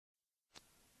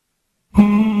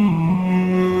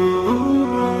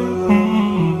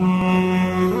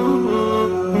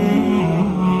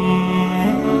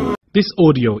This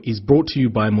audio is brought to you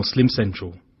by Muslim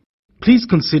Central. Please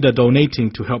consider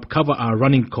donating to help cover our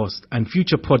running costs and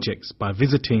future projects by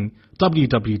visiting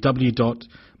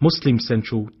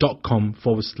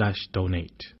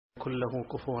www.muslimcentral.com/donate. كله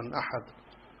كفوا أحد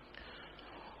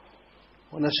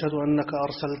ونشهد أنك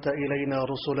أرسلت إلينا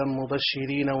رسلا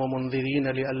مبشرين ومنذرين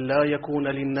لئلا يكون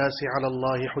للناس على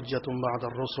الله حجة بعد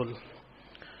الرسل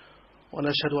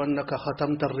ونشهد أنك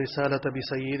ختمت الرسالة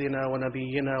بسيدنا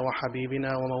ونبينا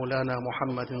وحبيبنا ومولانا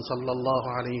محمد صلى الله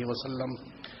عليه وسلم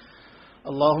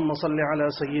اللهم صل على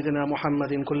سيدنا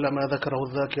محمد كلما ذكره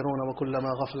الذاكرون وكلما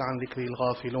غفل عن ذكره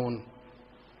الغافلون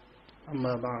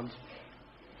أما بعد.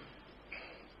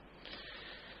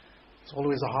 It's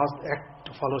always a hard act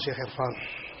to follow Shaykh Irfan.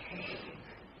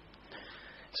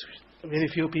 Very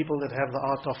few people that have the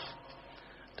art of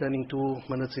turning 2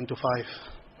 minutes into 5.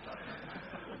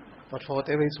 But for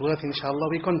whatever it's worth, inshallah,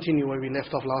 we continue where we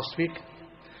left off last week.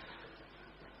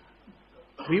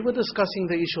 We were discussing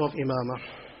the issue of Imaamah.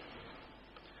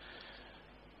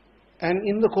 And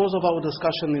in the course of our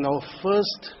discussion, in our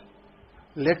first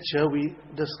lecture, we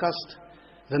discussed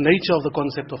the nature of the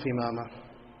concept of Imaamah.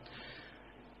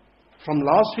 From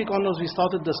last week onwards, we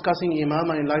started discussing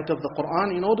Imaamah in light of the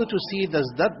Quran in order to see does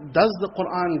the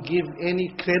Quran give any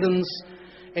credence,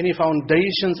 any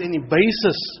foundations, any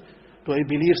basis to a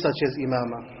belief such as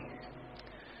Imaamah.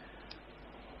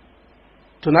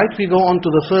 Tonight we go on to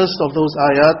the first of those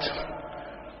ayat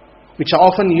which are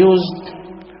often used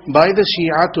by the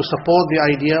Shia to support the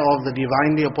idea of the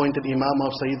divinely appointed Imam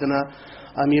of Sayyidina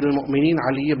Amir al-Mu'mineen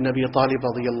Ali ibn Abi Talib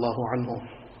radiyallahu anhu.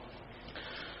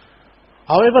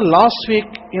 However, last week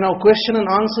in our question and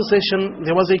answer session,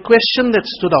 there was a question that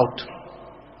stood out.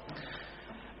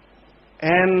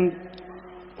 And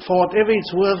for whatever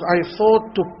it's worth, I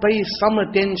thought to pay some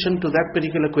attention to that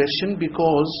particular question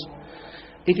because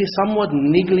it is somewhat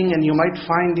niggling and you might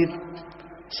find it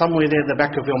somewhere there at the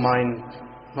back of your mind,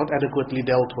 not adequately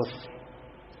dealt with.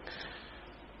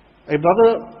 A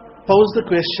brother posed the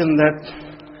question that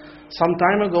some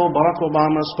time ago Barack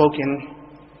Obama spoke in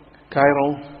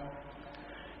Cairo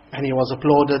and he was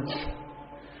applauded.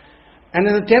 And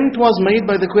an attempt was made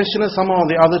by the questioner somehow or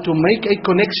the other to make a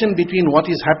connection between what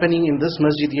is happening in this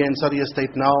masjid here in Surrey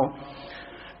Estate now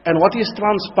and what is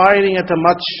transpiring at a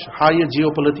much higher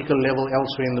geopolitical level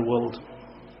elsewhere in the world.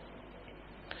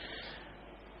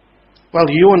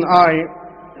 Well, you and I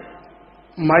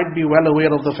might be well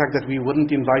aware of the fact that we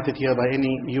weren't invited here by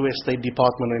any US State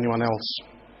Department or anyone else.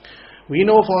 We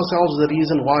know for ourselves the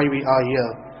reason why we are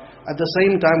here. At the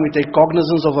same time, we take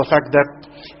cognizance of the fact that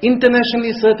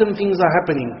internationally certain things are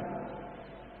happening.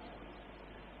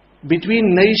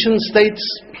 Between nation states,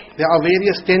 there are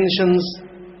various tensions.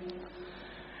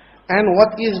 And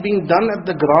what is being done at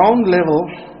the ground level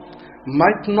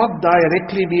might not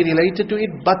directly be related to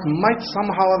it, but might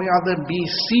somehow or the other be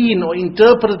seen or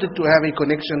interpreted to have a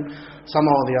connection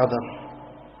somehow or the other.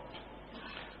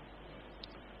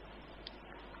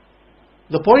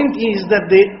 The point is that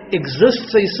there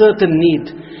exists a certain need,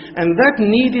 and that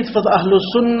need is for the Ahlus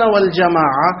Sunnah wal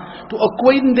Jama'ah to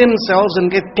acquaint themselves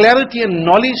and get clarity and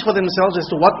knowledge for themselves as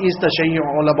to what is Tashayyu'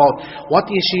 all about,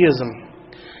 what is Shiasm.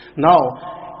 Now,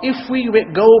 if we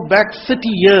go back 30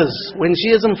 years, when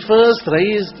Shiasm first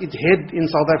raised its head in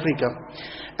South Africa,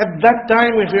 at that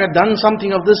time if we had done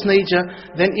something of this nature,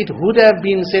 then it would have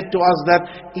been said to us that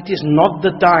it is not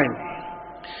the time.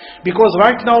 Because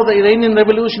right now the Iranian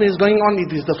Revolution is going on, it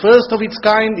is the first of its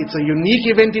kind, it's a unique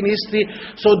event in history,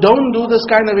 so don't do this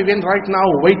kind of event right now,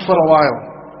 wait for a while.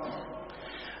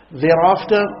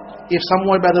 Thereafter, if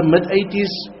somewhere by the mid-80s,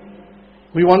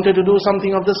 we wanted to do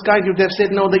something of this kind, you'd have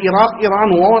said, no, the Iraq-Iran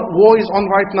war is on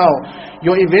right now.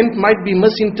 Your event might be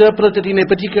misinterpreted in a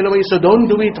particular way, so don't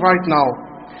do it right now.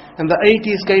 And the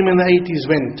 80s came and the 80s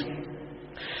went.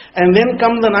 And then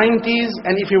come the 90s,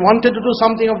 and if you wanted to do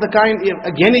something of the kind,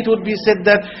 again it would be said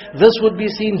that this would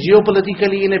be seen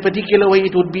geopolitically in a particular way,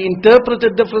 it would be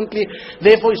interpreted differently,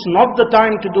 therefore it's not the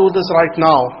time to do this right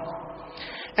now.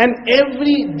 And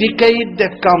every decade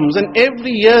that comes, and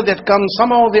every year that comes,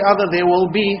 somehow or the other there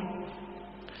will be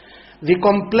the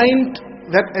complaint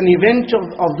that an event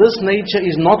of this nature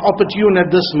is not opportune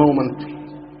at this moment.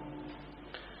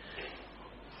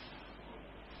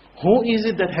 Who is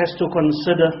it that has to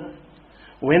consider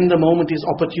when the moment is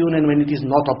opportune and when it is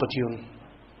not opportune?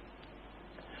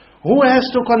 Who has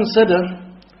to consider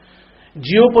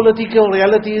geopolitical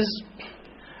realities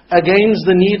against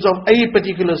the needs of a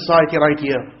particular society right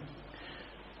here?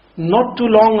 Not too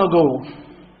long ago,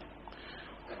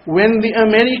 when the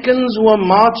Americans were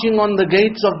marching on the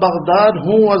gates of Baghdad,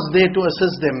 who was there to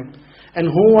assist them? And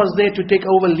who was there to take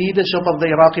over leadership of the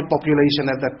Iraqi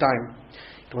population at that time?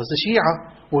 It was the Shia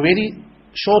who very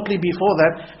shortly before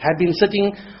that had been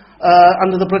sitting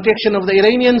under the protection of the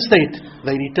Iranian state.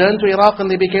 They returned to Iraq and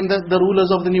they became the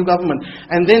rulers of the new government.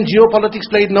 And then geopolitics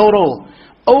played no role.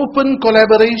 Open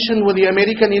collaboration with the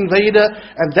American invader.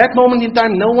 At that moment in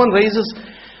time, no one raises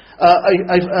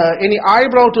any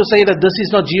eyebrow to say that this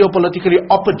is not geopolitically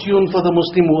opportune for the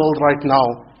Muslim world right now.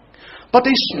 But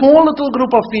a small little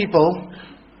group of people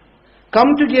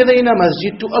come together in a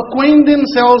masjid to acquaint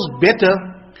themselves better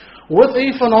with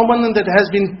a phenomenon that has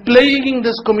been plaguing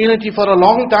this community for a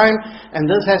long time, and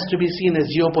this has to be seen as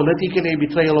geopolitically a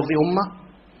betrayal of the ummah.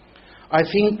 I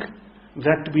think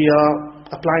that we are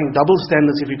applying double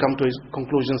standards if we come to a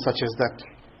conclusion such as that.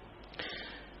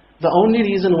 The only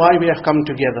reason why we have come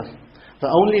together, the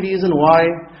only reason why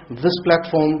this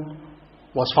platform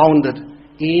was founded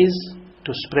is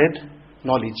to spread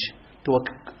knowledge, to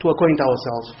acquaint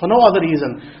ourselves, for no other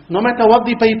reason. No matter what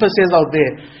the paper says out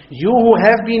there, you who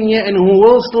have been here and who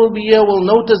will still be here will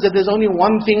notice that there's only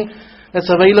one thing that's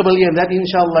available here, and that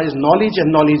inshallah is knowledge and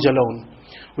knowledge alone.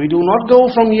 We do not go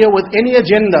from here with any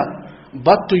agenda,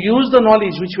 but to use the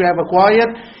knowledge which we have acquired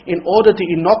in order to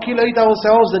inoculate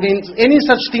ourselves against any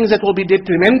such things that will be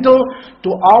detrimental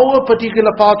to our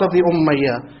particular part of the ummah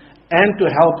here, and to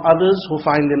help others who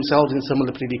find themselves in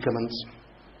similar predicaments.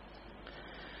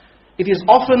 It is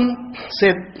often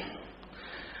said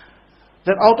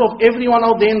that out of everyone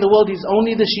out there in the world, it's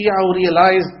only the Shia who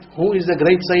realized who is the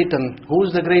great Satan, who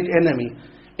is the great enemy.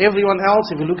 Everyone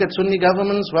else, if you look at Sunni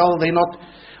governments, well, they're not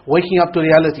waking up to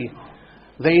reality.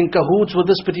 They're in cahoots with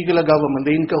this particular government,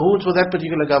 they're in cahoots with that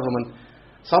particular government.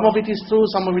 Some of it is true,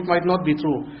 some of it might not be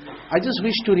true. I just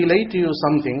wish to relate to you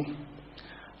something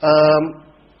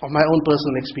of my own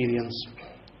personal experience.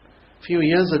 A few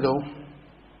years ago,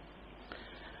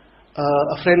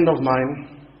 a friend of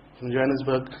mine from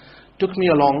Johannesburg took me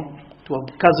along to a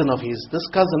cousin of his. This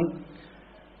cousin,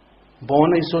 born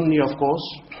a Sunni of course,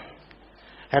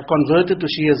 had converted to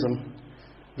Shiasm.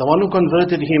 The one who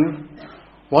converted him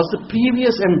was the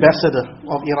previous ambassador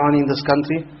of Iran in this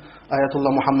country,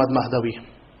 Ayatollah Muhammad Mahdawi.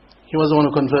 He was the one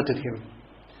who converted him.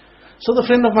 So the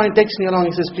friend of mine takes me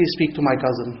along, he says, please speak to my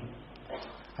cousin.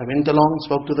 I went along,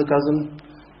 spoke to the cousin.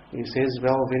 He says,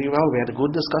 well, very well, we had a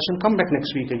good discussion, come back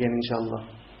next week again, inshallah.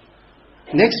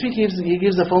 Next week he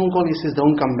gives a phone call, he says,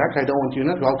 don't come back, I don't want you,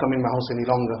 not welcome in my house any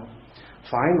longer.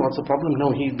 Fine, what's the problem?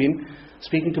 No, he'd been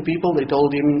speaking to people, they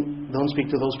told him, don't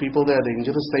speak to those people, they're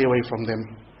dangerous, stay away from them.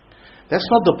 That's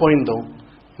not the point though.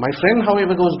 My friend,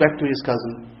 however, goes back to his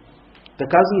cousin. The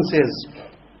cousin says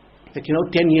that,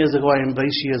 10 years ago I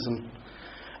embraced Shiasm.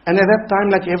 And at that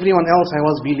time, like everyone else, I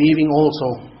was believing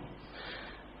also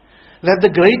that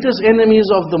the greatest enemies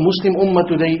of the Muslim Ummah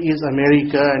today is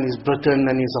America and is Britain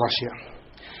and is Russia.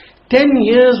 10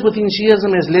 years within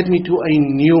Shiasm has led me to a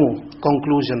new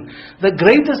conclusion. The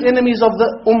greatest enemies of the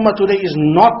Ummah today is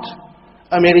not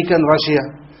America and Russia.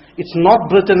 It's not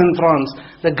Britain and France.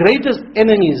 The greatest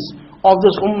enemies of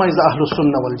this Ummah is the Ahlus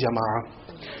Sunnah wal Jama'ah.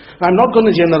 I'm not going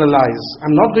to generalize.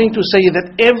 I'm not going to say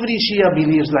that every Shia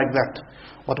believes like that.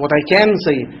 But what I can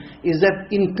say is that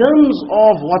in terms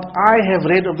of what I have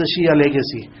read of the Shia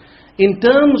legacy, in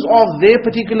terms of their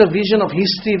particular vision of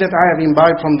history that I have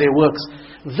imbibed from their works,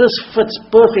 this fits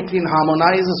perfectly and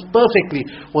harmonizes perfectly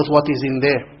with what is in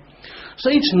there. So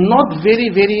it's not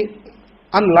very, very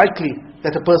unlikely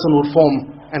that a person would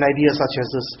form an idea such as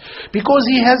this, because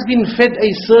he has been fed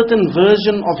a certain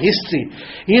version of history.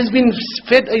 He has been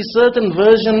fed a certain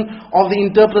version of the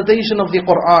interpretation of the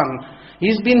Quran.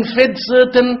 He's been fed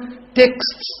certain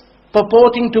texts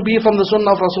purporting to be from the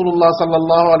Sunnah of Rasulullah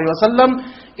sallallahu alaihi wasallam.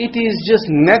 It is just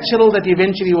natural that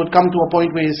eventually he would come to a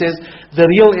point where he says, the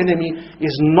real enemy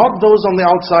is not those on the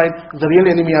outside, the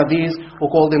real enemy are these who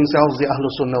call themselves the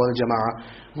Ahlus Sunnah wal Jama'ah.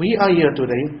 We are here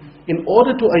today in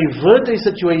order to avert a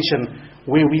situation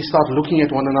where we start looking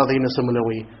at one another in a similar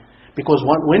way. Because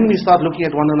when we start looking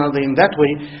at one another in that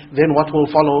way, then what will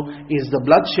follow is the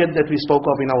bloodshed that we spoke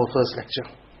of in our first lecture.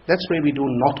 That's where we do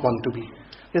not want to be.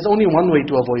 There's only one way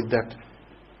to avoid that,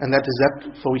 and that is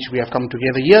that for which we have come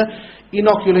together here.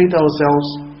 Inoculate ourselves,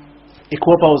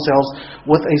 equip ourselves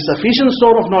with a sufficient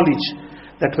store of knowledge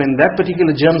that when that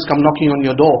particular germs come knocking on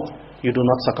your door, you do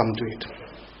not succumb to it.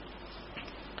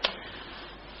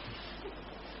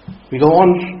 We go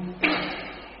on.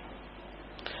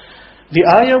 The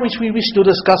ayah which we wish to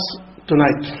discuss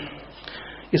tonight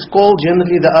is called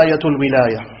generally the Ayatul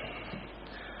Wilayah.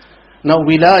 Now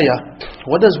Wilayah,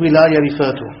 what does Wilayah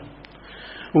refer to?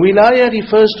 Wilayah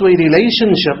refers to a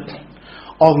relationship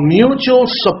of mutual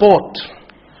support,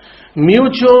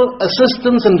 mutual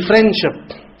assistance and friendship,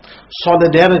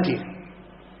 solidarity.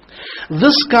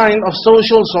 This kind of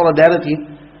social solidarity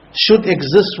should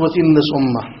exist within this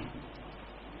ummah,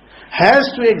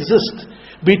 has to exist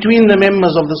between the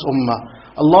members of this ummah.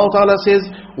 Allah Ta'ala says,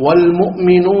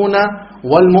 وَالْمُؤْمِنُونَ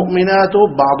وَالْمُؤْمِنَاتُ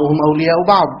بَعْضُهُمْ أَوْلِيَاءُ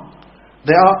بَعْضٍ.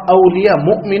 They are awliya,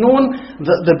 mu'minun,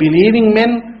 the believing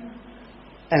men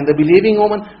and the believing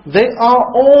woman. They are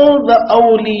all the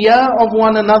awliya of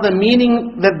one another,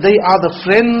 meaning that they are the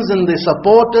friends and the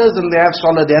supporters and they have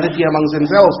solidarity amongst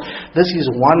themselves. This is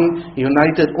one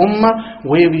united ummah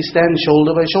where we stand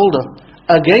shoulder by shoulder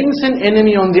against an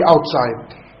enemy on the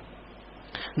outside.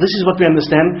 This is what we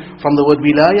understand from the word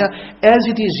wilaya, as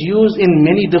it is used in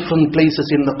many different places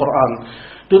in the Quran.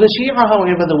 To the Shia,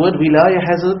 however, the word wilaya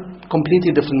has a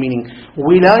completely different meaning.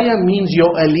 Wilaya means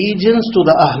your allegiance to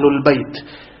the Ahlul Bayt.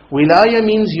 Wilaya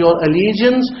means your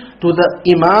allegiance to the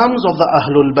Imams of the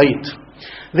Ahlul Bayt.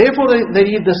 Therefore they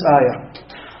read this ayah.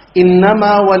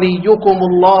 إنما وليكم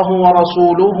الله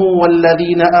ورسوله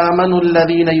والذين آمنوا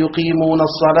الذين يقيمون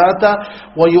الصلاة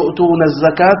ويؤتون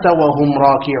الزكاة وهم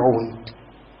راكعون.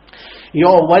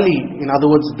 Your wali, in other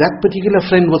words, that particular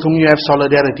friend with whom you have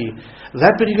solidarity,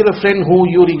 that particular friend who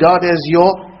you regard as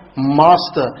your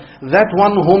master, that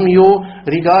one whom you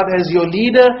regard as your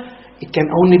leader, it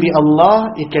can only be Allah,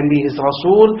 it can be His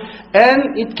Rasul,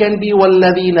 and it can be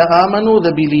وَالَّذِينَ آمَنُوا,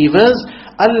 the believers,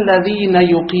 الَّذِينَ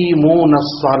يُقِيمُونَ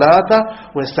الصَّلَاةَ,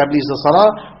 who establish the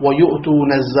salah,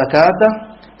 وَيُؤْتُونَ الزَّكَاةَ,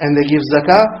 and they give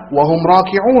zakah, وَهُمْ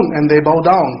رَاكِعُونَ, and they bow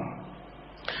down.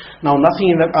 Now nothing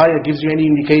in that ayah gives you any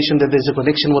indication that there's a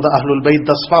connection with the Ahlul Bayt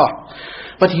thus far.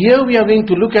 But here we are going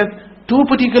to look at two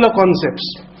particular concepts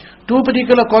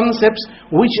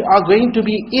which are going to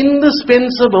be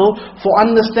indispensable for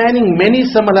understanding many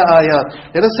similar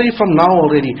ayat. Let us say from now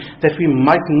already that we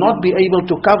might not be able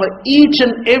to cover each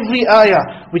and every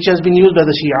ayah which has been used by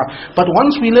the Shia. But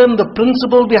once we learn the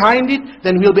principle behind it,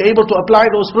 then we'll be able to apply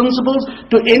those principles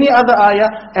to any other ayah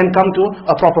and come to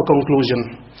a proper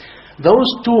conclusion.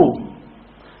 Those two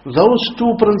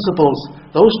principles,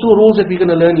 those two rules that we're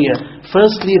going to learn here.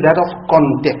 Firstly, that of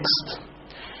context.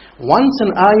 Once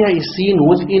an ayah is seen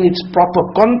within its proper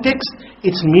context,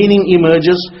 its meaning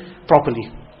emerges properly.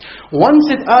 Once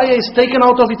that ayah is taken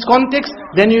out of its context,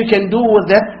 then you can do with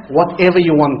that whatever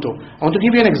you want to. I want to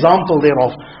give you an example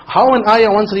thereof. How an ayah,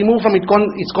 once removed from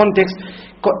its context,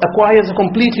 acquires a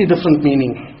completely different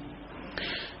meaning.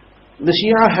 The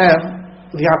Shia have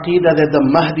the aqidah that the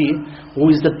Mahdi,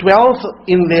 who is the 12th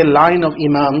in their line of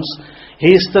Imams,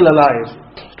 he is still alive.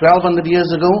 1200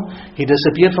 years ago, he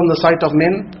disappeared from the sight of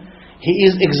men. He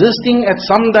is existing at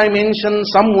some dimension,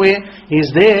 somewhere. He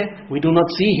is there, we do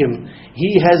not see him.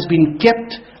 He has been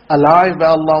kept alive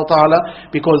by Allah Ta'ala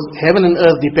because heaven and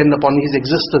earth depend upon his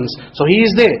existence. So he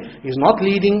is there. He's not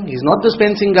leading, he's not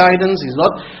dispensing guidance, he's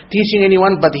not teaching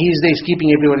anyone, but he is there, he's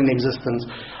keeping everyone in existence.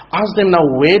 Ask them now,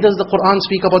 where does the Quran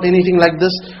speak about anything like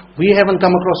this? We haven't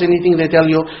come across anything. They tell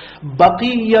you,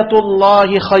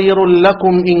 Baqiyatullahi khayrul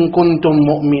lakum in kuntum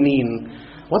mu'mineen.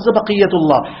 What's the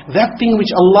Baqiyatullah? That thing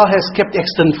which Allah has kept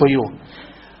extant for you.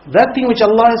 That thing which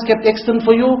Allah has kept extant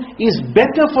for you is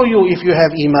better for you if you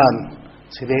have Iman.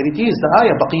 See, there it is, the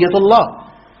ayah, Baqiyatullah.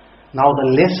 Now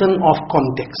the lesson of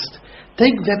context.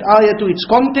 Take that ayah to its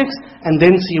context and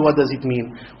then see what does it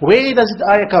mean. Where does the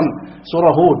ayah come?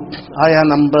 Surah Hud, ayah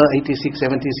number 86,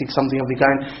 76, something of the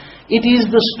kind. It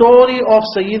is the story of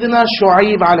Sayyidina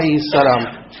Shu'aib alayhi salam.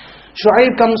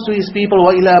 Shu'aib comes to his people,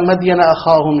 وَإِلَى مَدْيَنَ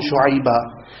أَخَاهُمْ شُعَيْبًا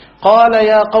قَالَ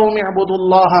يَا قَوْمِ اعْبُدُوا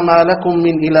اللَّهَ مَا لَكُمْ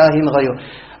مِنْ إِلَهٍ غَيْرُ.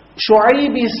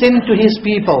 Shu'aib is sent to his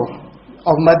people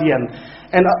of Madian,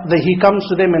 and he comes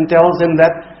to them and tells them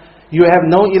that you have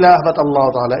no ilah but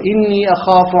Allah Ta'ala. Inni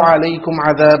akhafu alaykum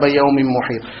adhab yawmin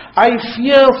muhit. I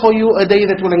fear for you a day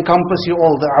that will encompass you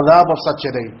all, the adhab of such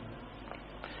a day.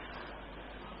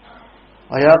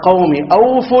 Ya qawmi,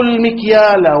 awful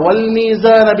mikyala wal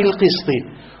mizana bil qisti.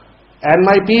 And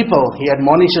my people, he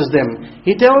admonishes them.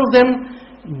 He tells them,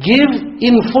 give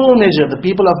in full measure. The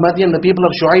people of Madian, the people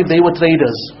of Shu'aib, they were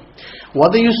traders.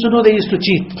 What they used to do, they used to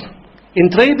cheat.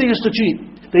 In trade, they used to cheat.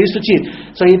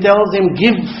 So he tells them,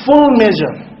 give full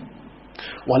measure.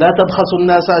 وَلَا تَبْخَسُوا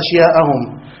النَّاسَ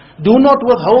أَشْيَاءَهُمْ. Do not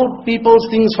withhold people's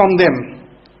things from them.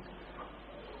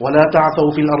 وَلَا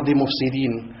تَعْثَوْا فِي الْأَرْضِ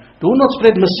مُفْسِدِينَ. Do not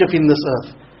spread mischief in this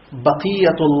earth.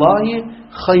 بَقِيَّةُ اللَّهِ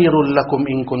خَيْرٌ لَكُمْ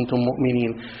إِن كُنْتُم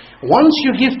مُؤْمِنِينَ. Once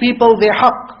you give people their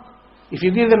haqq, if you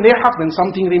give them their haqq, then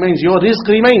something remains. Your rizq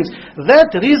remains.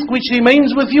 That rizq which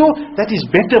remains with you, that is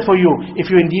better for you if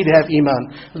you indeed have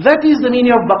iman. That is the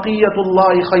meaning of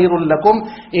Baqiyatullahi khayrul lakum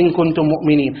in kuntum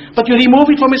mu'minin. But you remove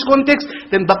it from its context,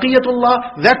 then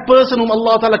Baqiyatullah, that person whom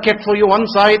Allah Ta'ala kept for you one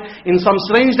side in some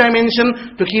strange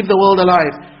dimension to keep the world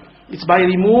alive. It's by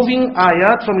removing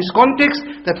ayat from its context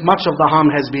that much of the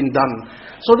harm has been done.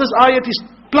 So this ayat is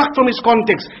plucked from its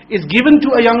context. It's given to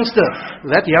a youngster.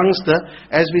 That youngster,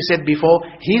 as we said before,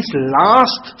 his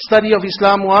last study of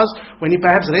Islam was when he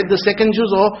perhaps read the second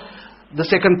juz or the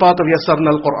second part of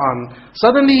Yassarna al-Quran.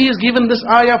 Suddenly he is given this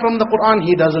ayah from the Quran.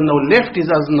 He doesn't know left, he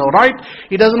doesn't know right,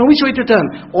 he doesn't know which way to turn.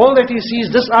 All that he sees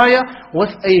this ayah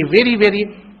with a very, very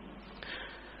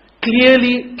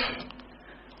clearly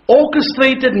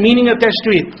orchestrated meaning attached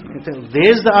to it.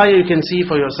 There's the ayah, you can see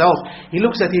for yourself. He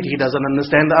looks at it, he doesn't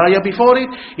understand the ayah before it,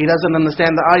 he doesn't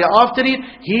understand the ayah after it,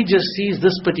 he just sees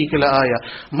this particular ayah.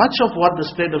 Much of what the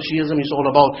spread of Shiasm is all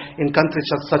about in countries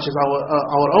such as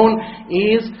our own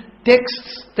is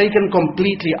texts taken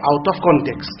completely out of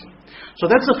context. So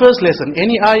that's the first lesson.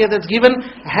 Any ayah that's given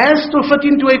has to fit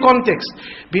into a context.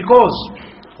 Because,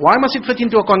 why must it fit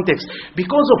into a context?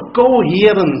 Because of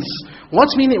coherence.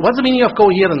 What's the meaning of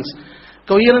coherence?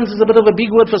 Coherence is a bit of a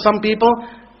big word for some people.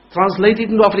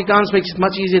 Translated into Afrikaans makes it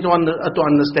much easier to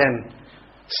understand.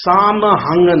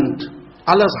 Samehangend.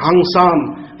 Alles hang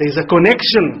saam. There is a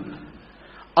connection.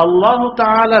 Allah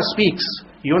Ta'ala speaks.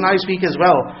 You and I speak as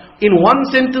well. In one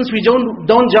sentence, we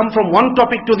don't jump from one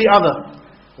topic to the other.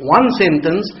 One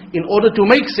sentence, in order to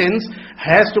make sense,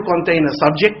 has to contain a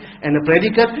subject and a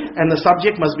predicate, and the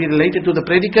subject must be related to the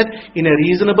predicate in a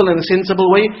reasonable and a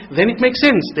sensible way. Then it makes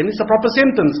sense. Then it's a proper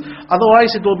sentence.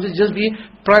 Otherwise, it will just be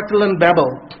prattle and babble.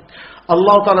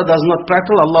 Allah Ta'ala does not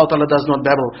prattle, Allah Ta'ala does not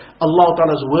babble. Allah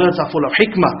Ta'ala's words are full of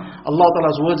hikmah. Allah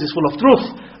Ta'ala's words is full of truth.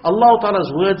 Allah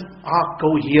Ta'ala's words are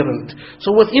coherent.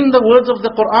 So within the words of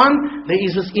the Quran, there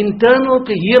is this internal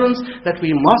coherence that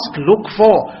we must look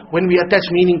for when we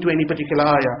attach meaning to any particular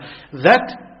ayah.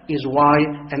 That is why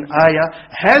an ayah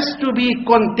has to be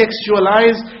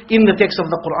contextualized in the text of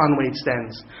the Quran where it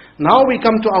stands. Now we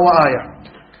come to our ayah.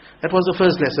 That was the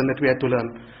first lesson that we had to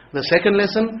learn. The second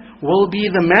lesson will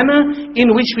be the manner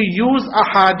in which we use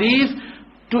ahadith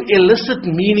to elicit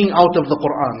meaning out of the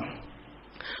Quran.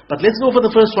 But let's go for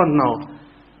the first one now.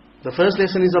 The first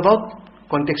lesson is about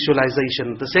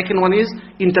contextualization. The second one is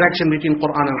interaction between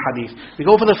Quran and hadith. We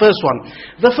go for the first one.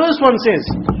 The first one says,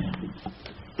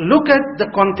 look at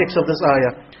the context of this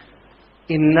ayah.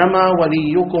 Innama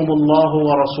waliyukumullahu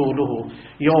wa rasuluhu.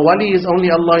 Your wali is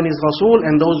only Allah and His Rasul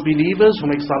and those believers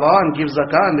who make salah and give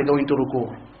zakah and they go into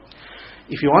ruku'.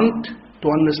 If you want to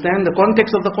understand the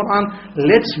context of the Quran,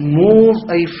 let's move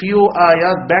a few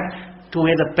ayat back to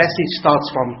where the passage starts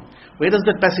from. Where does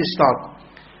that passage start?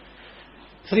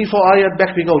 3-4 ayat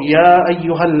back we go. Ya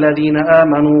ayyuhalladhina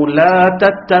amanu la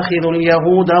tattakhidul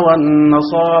yahuda wan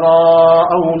nasara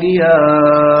awliya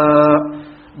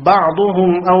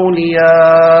ba'duhum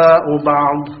awliya'u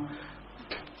ba'd.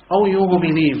 Oh, you who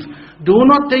believe, do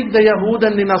not take the Yahud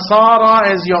and the Nasara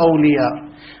as your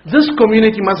awliya. This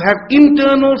community must have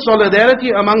internal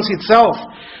solidarity amongst itself.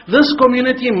 This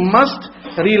community must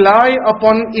rely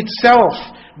upon itself.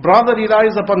 Brother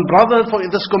relies upon brother for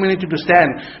this community to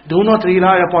stand. Do not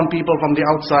rely upon people from the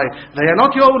outside. They are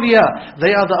not your awliya.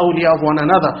 They are the awliya of one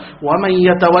another. وَمَنْ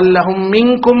يَتَوَلَّهُمْ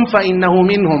مِنْكُمْ فَإِنَّهُ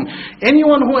مِنْهُمْ.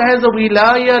 Anyone who has a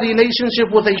wilaya relationship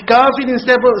with a kafir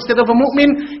instead of a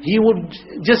mu'min, he would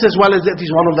just as well as that he's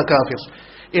one of the kafirs.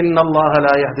 إِنَّ اللَّهَ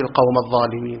لَا يَهْدِي الْقَوْمَ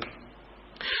الظَّالِمِينَ.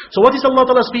 So what is Allah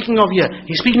Ta'ala speaking of here?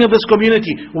 He's speaking of this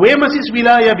community. Where must his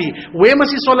wilaya be? Where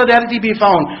must his solidarity be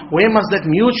found? Where must that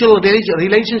mutual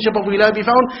relationship of wilaya be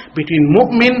found? Between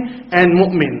mu'min and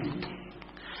mu'min.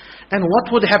 And what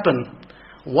would happen?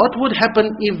 What would happen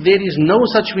if there is no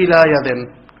such wilaya then?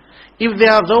 If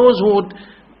there are those who would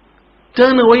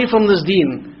turn away from this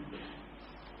deen.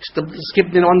 Skip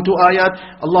then on to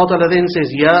ayat. Allah Ta'ala then says,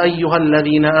 Ya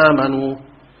ayyuhalladhina amanu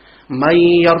مَنْ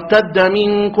يَرْتَدَّ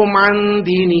مِنْكُمْ عَنْ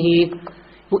دِينِهِ.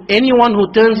 Anyone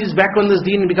who turns his back on this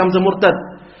deen becomes a murtad.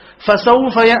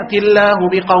 فَسَوْفَ يَأْتِ اللَّهُ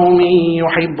بِقَوْمٍ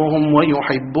يُحِبُّهُمْ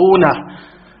وَيُحِبُّونَهُ.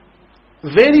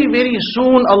 Very, very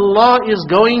soon Allah is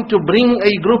going to bring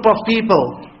a group of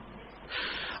people.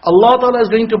 Allah Ta'ala is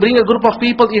going to bring a group of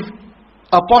people if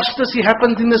apostasy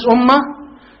happens in this ummah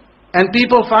and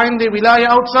people find their wilaya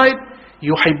outside.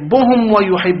 يُحِبُّهُمْ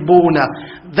وَيُحِبُّونَهُ.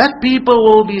 That people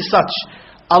will be such.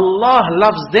 Allah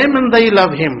loves them and they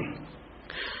love Him.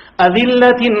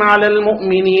 أَذِلَّةٍ عَلَى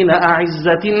الْمُؤْمِنِينَ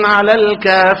أَعِزَّةٍ عَلَى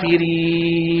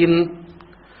الْكَافِرِينَ.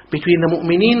 Between the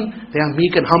mu'mineen, they are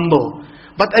meek and humble.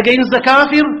 But against the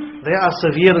kafir, they are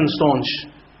severe and staunch.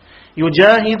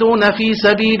 يُجَاهِدُونَ فِي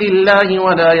سَبِيلِ اللَّهِ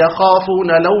وَلَا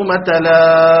يَخَافُونَ لَوْمَةَ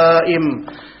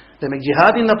لَائِمٍ. They make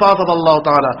jihad in the path of Allah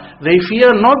Ta'ala. They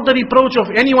fear not the reproach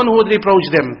of anyone who would reproach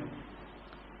them.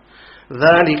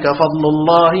 ذَلِكَ فَضْلُ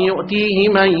اللَّهِ يُؤْتِيهِ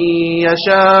مَنْ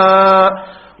يَشَاءُ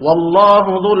وَاللَّهُ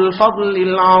ذُو الْفَضْلِ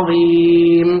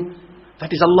الْعَظِيمِ.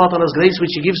 That is Allah Ta'ala's grace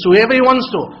which He gives to whoever He wants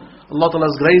to. Allah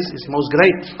Ta'ala's grace is most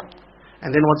great.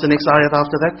 And then what's the next ayat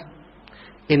after that?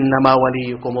 إِنَّمَا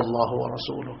وَلِيُّكُمُ اللَّهُ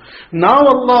وَرَسُولُهُ. Now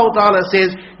Allah Ta'ala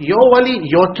says, your wali,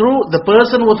 your true, the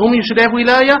person with whom you should have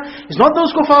wilayah, is not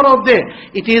those kuffar out there.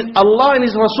 It is Allah and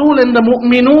His Rasul and the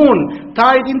mu'minun,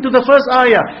 tied into the first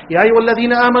ayah. يَا أَيُّهَا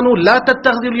الَّذِينَ آمَنُوا لَا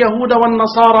تَتَّخِذُوا الْيَهُودَ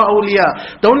وَالنَّصَارَى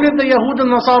أَوْلِيَاءَ. Don't let the Yahud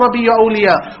and Nasara be your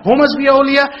awliya. Who must be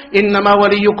awliya? إِنَّمَا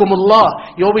وَلِيُّكُمُ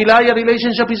اللَّهُ. Your wilayah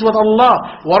relationship is with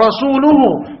Allah.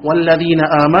 وَرَسُولُهُ وَالَّذِينَ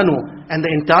آمَنُوا. And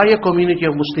the entire community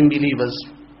of Muslim believers.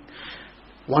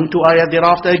 1-2 ayat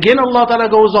thereafter, again Allah Ta'ala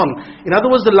goes on. In other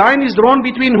words, the line is drawn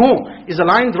between who? Is the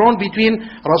line drawn between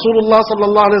Rasulullah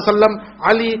Sallallahu Alaihi Wasallam,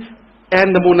 Ali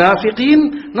and the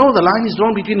munafiqeen? No, the line is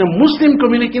drawn between the Muslim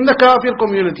community and the kafir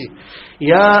community.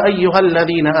 Ya ayyuhal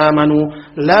ladhina amanu,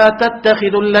 la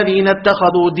tattakhidul ladhina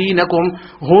attakhadu deenakum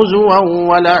huzuwan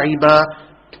wa la'iba.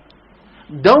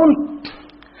 Don't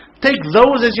take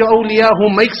those as your awliya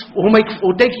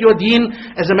who take your deen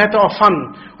as a matter of fun,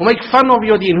 who make fun of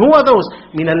your deen. Who are those?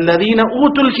 مِنَ الَّذِينَ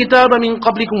أُوتُوا الْكِتَابَ مِنْ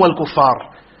قَبْلِكُمْ وَالْكُفَّارِ.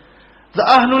 The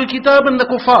Ahlul Kitab and the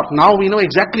Kuffar. Now we know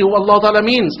exactly who Allah Ta'ala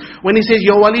means when He says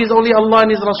your wali is only Allah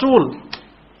and His Rasul.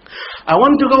 I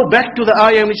want to go back to the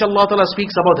ayah in which Allah Ta'ala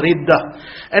speaks about Riddah.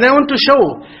 And I want to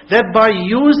show that by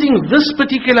using this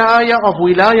particular ayah of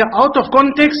wilayah out of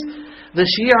context, the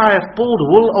Shia have pulled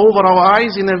wool over our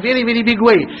eyes in a very, very big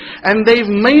way. And they've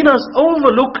made us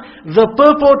overlook the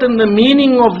purport and the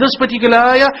meaning of this particular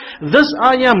ayah. This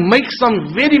ayah makes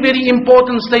some very, very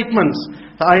important statements.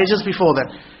 The ayah just before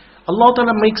that. Allah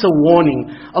Ta'ala makes a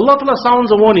warning. Allah Ta'ala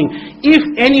sounds a warning. If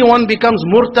anyone becomes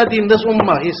murtad in this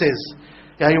ummah, He says,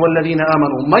 يا أيها الذين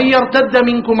آمنوا من يرتد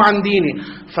منكم عن دينه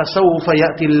فسوف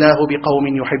يأتي الله بقوم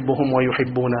يحبهم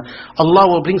ويحبونه. Allah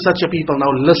will bring such a people.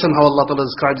 Now listen how Allah Ta'ala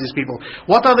describes these people.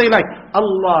 What are they like?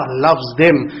 Allah loves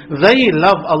them. They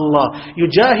love Allah.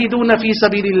 يجاهدون في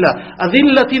سبيل الله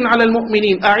أذلة على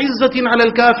المؤمنين أعزة على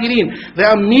الكافرين. They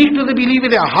are meek to the believer,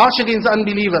 they are harsh against the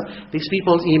unbeliever. These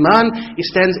people's iman is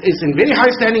in very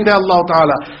high standing by Allah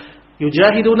Ta'ala.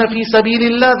 يجاهدون في سبيل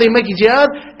الله. They make jihad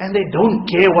and they don't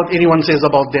care what anyone says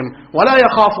about them. ولا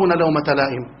يخافون لومة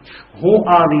لائم. Who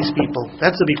are these people?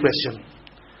 That's the big question.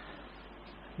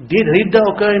 Did Ridda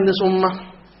occur in this ummah?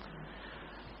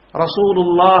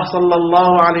 Rasulullah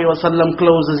sallallahu alayhi wa sallam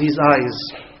closes his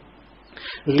eyes,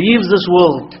 leaves this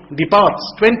world,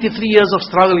 departs. 23 years of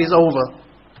struggle is over.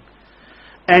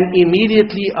 And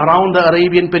immediately around the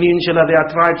Arabian Peninsula there are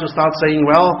tribes who start saying,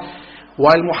 well,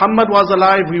 while Muhammad was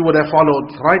alive, we would have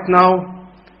followed. Right now,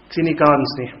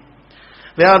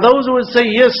 there are those who would say,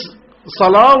 yes,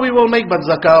 salah we will make, but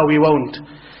zakah we won't.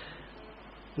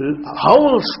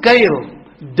 Whole scale,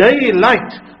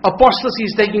 daylight, apostasy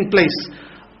is taking place.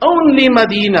 Only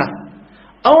Medina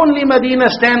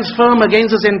stands firm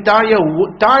against this entire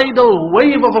tidal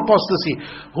wave of apostasy.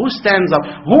 Who stands up?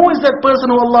 Who is that person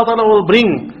who Allah Ta'ala will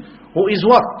bring? Who is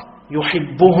what?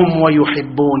 يُحِبُّهُمْ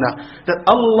وَيُحِبُّونَ. That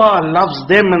Allah loves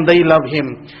them and they love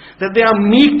Him. That they are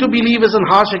meek to believers and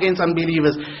harsh against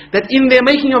unbelievers. That in their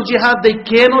making of jihad they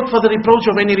care not for the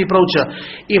reproach of any reproacher.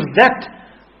 If that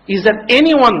is that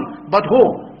anyone but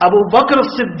who? Abu Bakr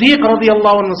as-Siddiq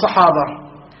radiallahu anhu, Sahaba.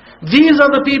 These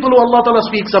are the people who Allah Ta'ala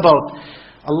speaks about.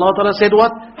 Allah Ta'ala said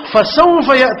what?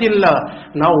 فَسَوْفَ يَأْتِ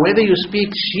اللَّهِ. Now whether you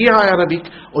speak Shia Arabic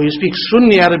or you speak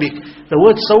Sunni Arabic, the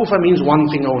word sawfa means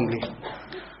one thing only.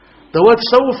 The word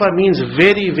sawfa means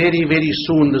very, very, very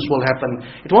soon this will happen.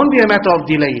 It won't be a matter of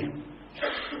delay.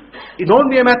 It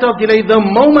won't be a matter of delay. The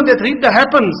moment that Ridda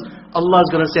happens, Allah is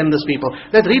going to send these people.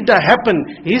 That Ridda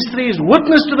happened. History is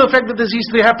witness to the fact that this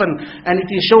history happened. And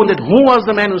it is shown that who was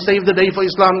the man who saved the day for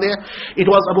Islam there? It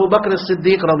was Abu Bakr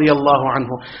as-Siddiq radiallahu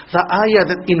anhu. The ayah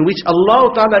that in which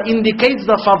Allah Ta'ala indicates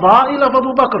the fada'il of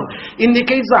Abu Bakr,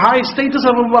 indicates the high status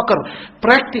of Abu Bakr.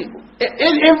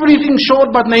 Everything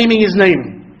short but naming his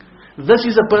name. This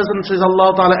is a person, says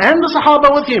Allah Ta'ala, and the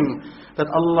Sahaba with him, that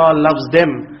Allah loves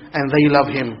them and they love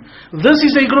Him. This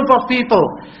is a group of people.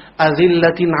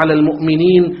 أَذِلَّةٍ عَلَى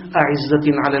الْمُؤْمِنِينَ أَعِزَّةٍ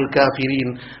عَلَى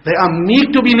الْكَافِرِينَ. They are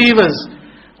meek to believers.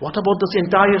 What about this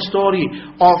entire story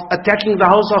of attacking the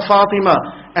house of Fatima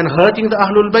and hurting the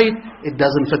Ahlul Bayt? It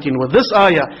doesn't fit in with this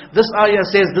ayah. This ayah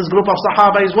says this group of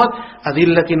Sahaba is what?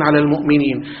 أَذِلَّةٍ عَلَى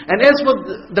الْمُؤْمِنِينَ. And as for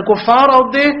the kuffar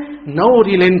out there, no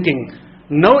relenting.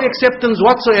 No acceptance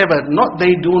whatsoever.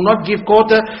 They do not give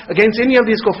quarter against any of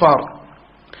these kuffar.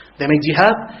 They make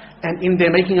jihad, and in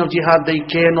their making of jihad, they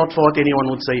care not for what anyone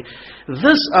would say.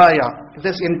 This ayah,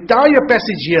 this entire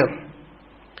passage here,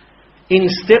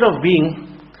 instead of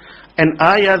being an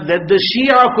ayah that the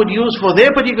Shia could use for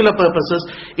their particular purposes,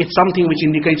 it's something which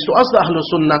indicates to us, the Ahlul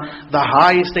Sunnah, the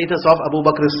high status of Abu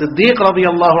Bakr as-Siddiq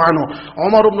radiyallahu anhu,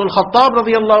 Umar ibn al-Khattab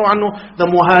radiyallahu anhu, the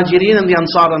Muhajirin and the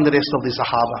Ansar and the rest of the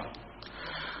Sahaba.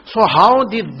 So how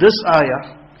did this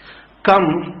ayah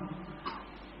come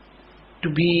to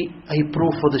be a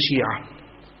proof for the Shia?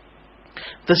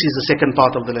 This is the second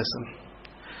part of the lesson.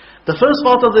 The first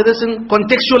part of the lesson,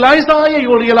 contextualize the ayah, you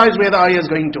will realize where the ayah is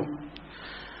going to.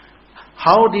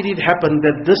 How did it happen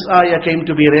that this ayah came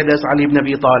to be read as Ali ibn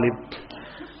Abi Talib?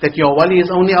 That your wali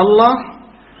is only Allah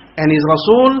and His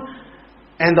Rasul,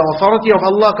 and the authority of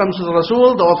Allah comes to the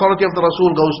Rasul, the authority of the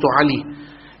Rasul goes to Ali.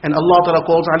 And Allah Ta'ala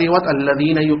calls Ali what?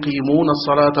 الَّذِينَ يُقِيمُونَ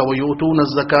الصَّلَاةَ وَيُؤْتُونَ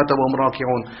الزَّكَاةَ وَهُمْ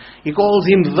رَاكِعُونَ. He calls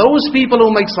him those people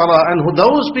who make salah and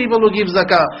those people who give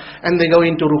zakah and they go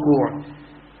into ruku'.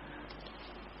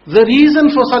 The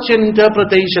reason for such an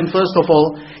interpretation, first of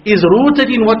all, is rooted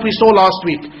in what we saw last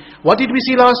week. What did we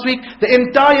see last week? The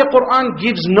entire Quran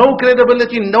gives no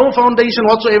credibility, no foundation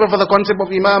whatsoever for the concept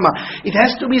of Imaamah. It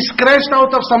has to be scratched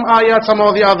out of some ayat, some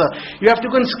or the other. You have to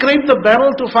go and scrape the barrel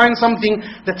to find something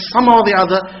that somehow or the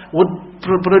other would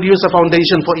produce a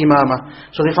foundation for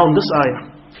Imaamah. So they found this ayah.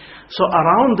 So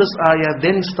around this ayah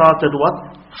then started what?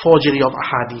 Forgery of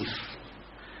hadith.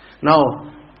 Now,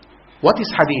 what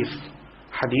is hadith?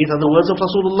 Hadith are the words of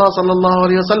Rasulullah sallallahu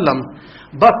alaihi wasallam.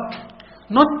 But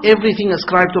not everything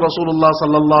ascribed to Rasulullah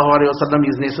sallallahu alaihi wasallam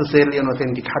is necessarily an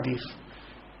authentic hadith.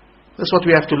 That's what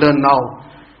we have to learn now.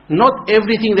 Not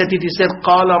everything that it is said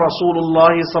qala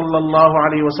Rasulullah sallallahu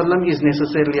alaihi wasallam is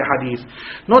necessarily a hadith.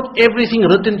 Not everything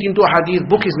written into a hadith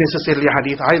book is necessarily a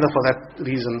hadith either for that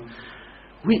reason.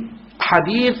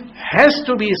 Hadith has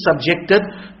to be subjected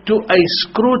to a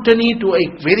scrutiny, to a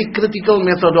very critical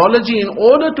methodology in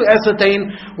order to ascertain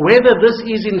whether this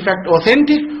is in fact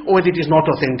authentic or whether it is not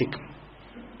authentic.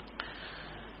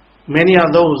 Many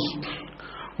are those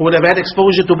who would have had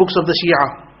exposure to books of the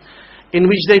Shia, in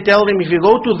which they tell them, if you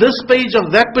go to this page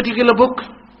of that particular book,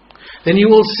 then you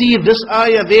will see this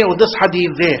ayah there or this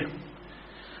hadith there.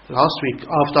 Last week,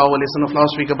 after our lesson of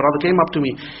last week, a brother came up to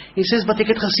me. He says, but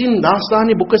ek het gesien, daar staan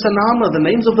die boeke se name, the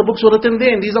names of the books were written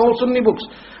there, and these are all Sunni books.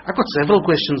 I've got several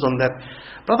questions on that.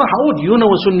 Brother, how would you know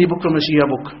a Sunni book from a Shia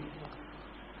book?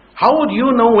 How would you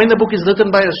know when a book is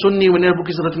written by a Sunni, when a book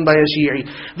is written by a Shi'i?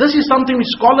 This is something which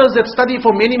scholars that study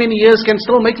for many, many years can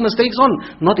still make mistakes on.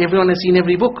 Not everyone has seen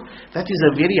every book. That is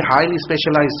a very highly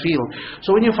specialized field.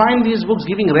 So when you find these books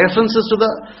giving references to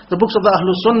the books of the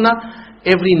Ahlul Sunnah,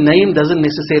 every name doesn't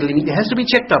necessarily mean, it has to be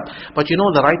checked up. But you know,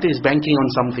 the writer is banking on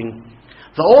something.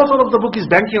 The author of the book is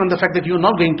banking on the fact that you're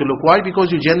not going to look. Why?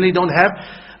 Because you generally don't have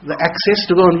the access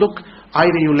to go and look.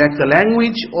 Either you lack the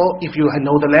language, or if you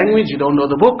know the language, you don't know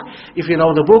the book. If you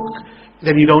know the book,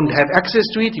 then you don't have access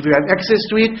to it. If you have access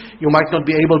to it, you might not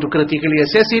be able to critically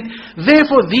assess it.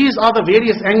 Therefore, these are the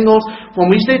various angles from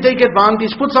which they take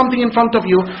advantage, put something in front of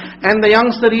you, and the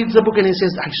youngster reads the book and he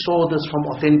says, I saw this from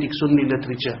authentic Sunni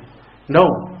literature. No.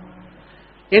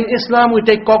 In Islam, we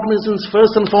take cognizance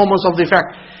first and foremost of the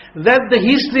fact that the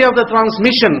history of the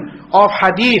transmission of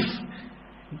hadith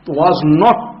was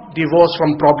not divorced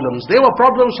from problems. There were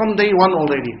problems from day one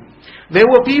already. There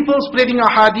were people spreading a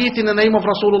hadith in the name of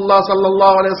Rasulullah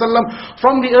sallallahu alaihi wasallam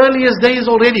from the earliest days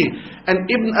already. And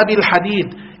Ibn Abi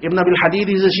al-Hadid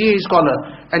is a Shia scholar,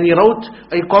 and he wrote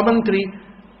a commentary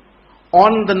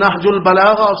on the Nahjul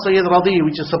Balagha of Sayyid Radi,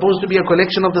 which is supposed to be a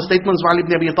collection of the statements of Ali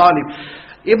ibn Abi Talib.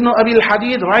 Ibn Abi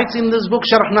al-Hadid writes in this book,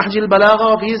 Sharh Nahjul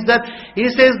Balagha of his, that he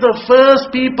says the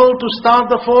first people to start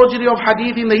the forgery of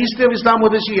hadith in the history of Islam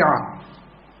were the Shia.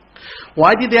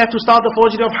 Why did they have to start the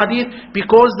forgery of hadith?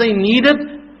 Because they needed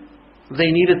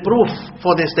proof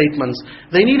for their statements.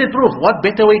 They needed proof. What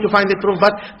better way to find the proof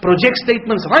but project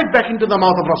statements right back into the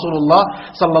mouth of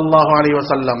Rasulullah sallallahu alaihi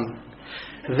wasallam.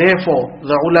 Therefore,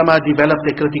 the ulama developed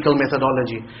a critical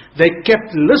methodology. They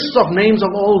kept lists of names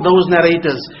of all those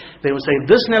narrators. They would say,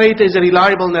 this narrator is a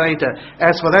reliable narrator.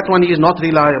 As for that one, he is not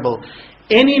reliable.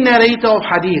 Any narrator of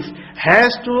hadith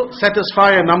has to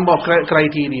satisfy a number of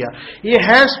criteria. He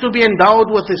has to be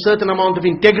endowed with a certain amount of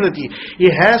integrity.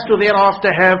 He has to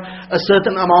thereafter have a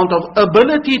certain amount of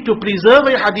ability to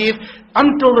preserve a hadith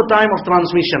until the time of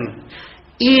transmission.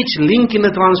 Each link in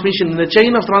the transmission, in the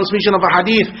chain of transmission of a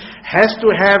hadith, has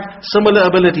to have similar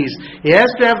abilities. He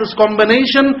has to have this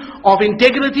combination of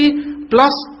integrity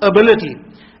plus ability.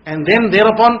 And then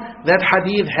thereupon, that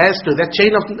hadith that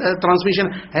chain of transmission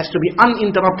has to be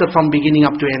uninterrupted from beginning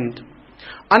up to end.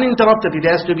 Uninterrupted, it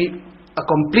has to be a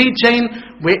complete chain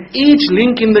where each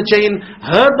link in the chain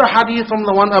heard the hadith from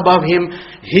the one above him,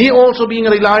 he also being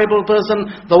a reliable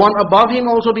person, the one above him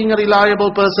also being a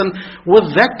reliable person.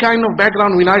 With that kind of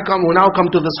background, we now come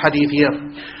to this hadith here.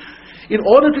 In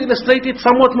order to illustrate it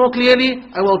somewhat more clearly,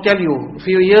 I will tell you, a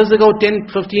few years ago, 10,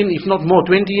 15, if not more,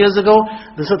 20 years ago,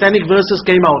 the satanic verses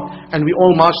came out and we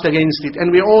all marched against it.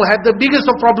 And we all had the biggest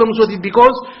of problems with it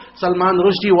because Salman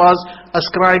Rushdie was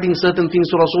ascribing certain things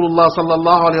to Rasulullah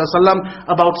sallallahu alaihi wasallam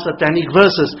about satanic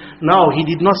verses. Now, he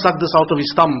did not suck this out of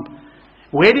his thumb.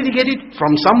 Where did he get it?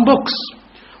 From some books.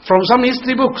 From some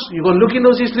history books. You go look in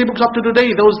those history books up to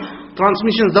today, those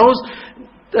transmissions, those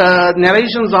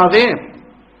narrations are there.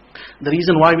 The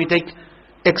reason why we take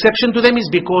exception to them is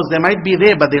because they might be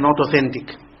there, but they're not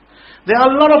authentic. There are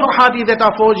a lot of ahadith that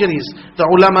are forgeries. The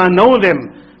ulama know them.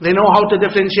 They know how to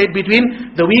differentiate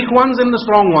between the weak ones and the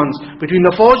strong ones, between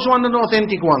the forged ones and the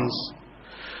authentic ones.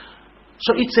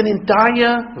 So it's an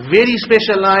entire, very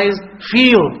specialized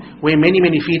field where many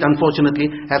feet,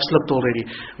 unfortunately, have slipped already.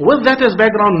 With that as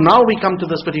background, now we come to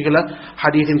this particular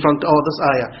hadith in front of this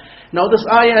ayah. Now this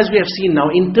ayah, as we have seen now,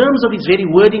 in terms of its very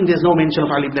wording, there's no mention of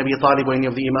Ali ibn Abi Talib or any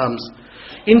of the Imams.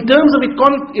 In terms of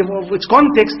its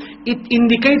context, it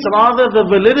indicates rather the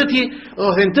validity,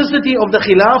 authenticity of the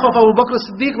Khilaf of Abu Bakr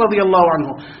as-Siddiq radiallahu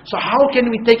anhu. So how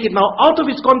can we take it now out of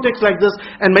its context like this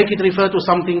and make it refer to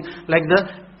something like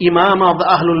the Imaamah of the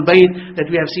Ahlul Bayt that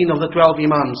we have seen of the 12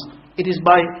 Imams? It is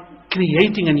by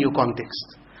creating a new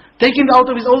context. Taking it out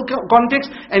of its old context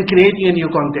and creating a new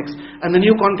context. And the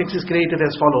new context is created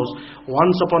as follows.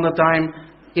 Once upon a time,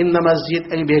 in the masjid,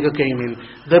 a beggar came in.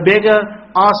 The beggar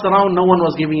asked around, no one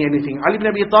was giving anything. Ali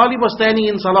ibn Abi Talib was standing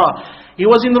in salah. He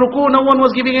was in ruku, no one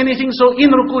was giving anything. So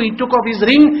in ruku, he took off his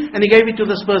ring and he gave it to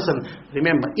this person.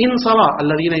 Remember, in salah,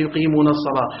 الَّذِينَ يُقِيمُونَ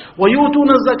الصَّلَاةِ وَيُؤْتُونَ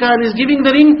الزَّكَاةَ, and is giving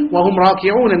the ring, وَهُمْ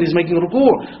رَاكِعُونَ, and is making ruku.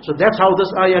 So that's how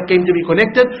this ayah came to be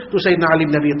connected to Sayyidina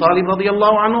Ali ibn Abi Talib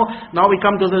radiallahu anhu. Now we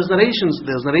come to those narrations.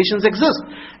 Those narrations exist.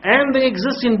 And they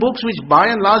exist in books which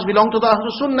by and large belong to the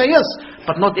Ahlul Sunnah, yes.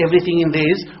 But not everything in there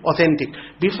is authentic.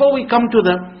 Before we come to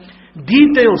the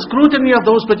detailed scrutiny of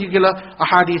those particular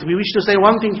ahadith, we wish to say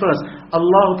one thing first.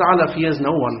 Allah Ta'ala fears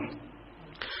no one.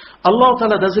 Allah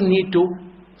Ta'ala doesn't need to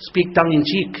speak tongue in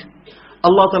cheek.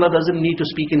 Allah Ta'ala doesn't need to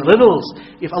speak in riddles.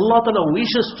 If Allah Ta'ala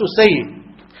wishes to say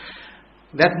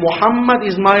that Muhammad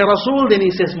is my Rasul, then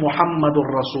He says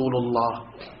Muhammadur Rasulullah.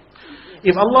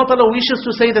 If Allah Ta'ala wishes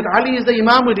to say that Ali is the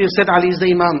Imam, He said Ali is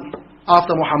the Imam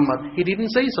after Muhammad. He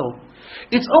didn't say so.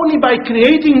 It's only by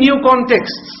creating new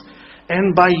contexts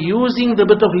and by using the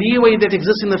bit of leeway that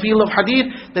exists in the field of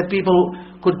hadith that people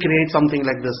could create something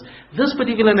like this. This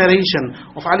particular narration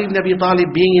of Ali ibn Abi Talib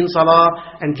being in salah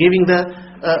and giving the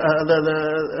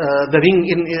ring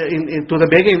to the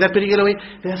beggar in that particular way,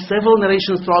 there are several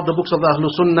narrations throughout the books of the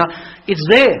Ahlul Sunnah. It's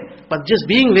there, but just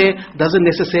being there doesn't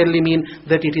necessarily mean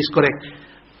that it is correct.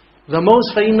 The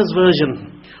most famous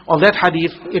version of that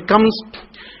hadith, it comes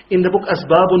in the book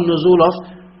Asbabun Nuzul of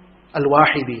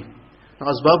Al-Wahidi.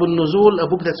 Now, Asbabun Nuzul, a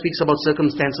book that speaks about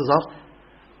circumstances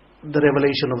of the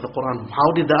revelation of the Quran.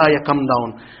 How did the ayah come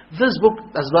down? This book,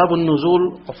 Asbabun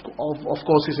Nuzul, of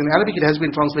course is in Arabic. It has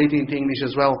been translated into English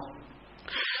as well.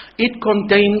 It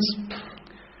contains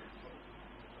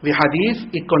the hadith,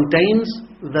 it contains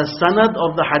the sanad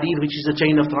of the hadith, which is a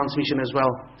chain of transmission as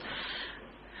well.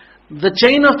 The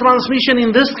chain of transmission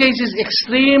in this case is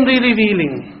extremely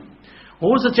revealing.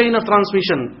 Who's the chain of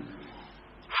transmission?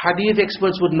 Hadith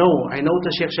experts would know. I know the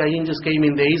Sheikh Shaheen just came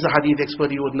in there. He's a hadith expert,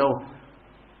 he would know.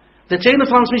 The chain of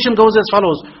transmission goes as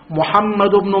follows.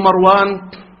 Muhammad ibn Marwan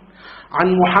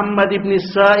an Muhammad ibn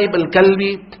Sa'ib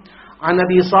al-Kalbi an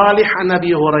Abi Salih an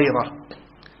Abi Hurairah.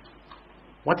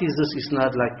 What is this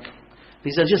isnad like?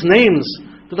 These are just names.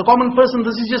 To the common person,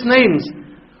 this is just names.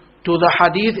 To the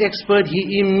hadith expert,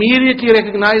 he immediately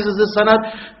recognizes this sanad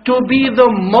to be the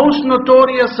most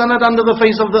notorious sanad under the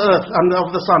face of the earth,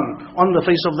 of the sun, on the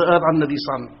face of the earth, under the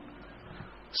sun.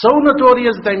 So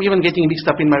notorious that I'm even getting mixed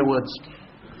up in my words.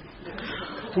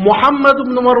 Muhammad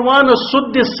ibn Marwan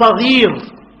as-Sudd as-Saghir,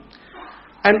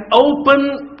 an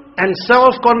open and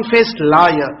self-confessed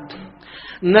liar,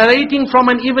 narrating from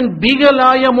an even bigger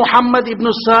liar, Muhammad ibn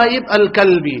Sa'ib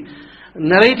al-Kalbi,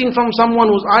 narrating from someone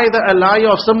who's either a liar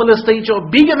of similar stature or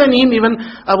bigger than him, even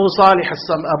Abu Salih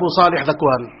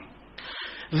Dhakwan.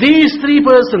 These three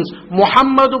persons,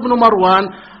 Muhammad ibn Marwan,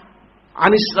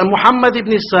 Muhammad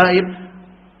ibn Sa'ib,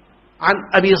 and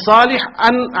Abi Salih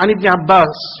and Ibn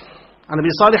Abbas.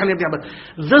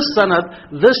 This sanad,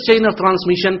 this chain of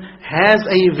transmission has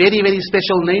a very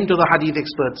special name to the hadith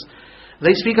experts.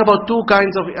 They speak about two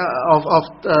kinds of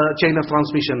chain of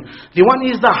transmission. The one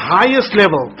is the highest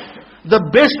level. The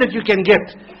best that you can get.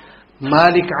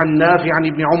 Malik an Nafi an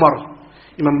Ibn Umar.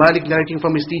 Imam Malik narrating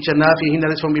from his teacher Nafi, he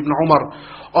narrates from Ibn Umar.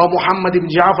 Or Muhammad ibn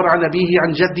Ja'far an Abihi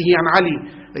an Jaddihi an Ali.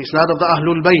 The isnad of the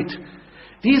Ahlul Bayt.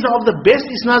 These are the best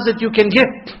isnads that you can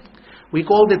get. We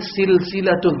call that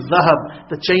silsilatul dhahab,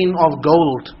 the chain of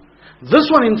gold. This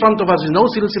one in front of us is no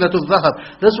silsilatul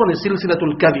dhahab. This one is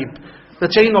silsilatul kadhib, the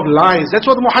chain of lies. That's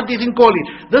what the muhaddithin call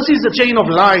it. This is the chain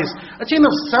of lies. A chain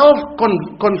of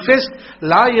self-confessed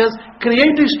liars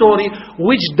create a story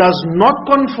which does not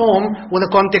conform with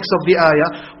the context of the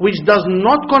ayah, which does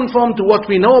not conform to what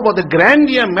we know about the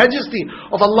grandeur, majesty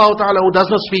of Allah Ta'ala, who does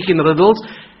not speak in riddles.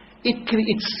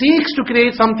 It seeks to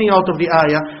create something out of the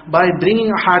ayah by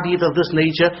bringing a hadith of this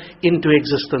nature into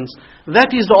existence.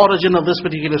 That is the origin of this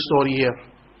particular story here.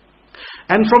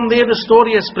 And from there the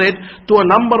story has spread to a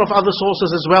number of other sources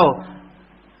as well.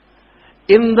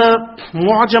 In the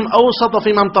Mu'jam Awsat of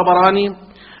Imam Tabarani,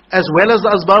 as well as the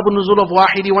Asbab al-Nuzul of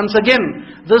Wahidi, once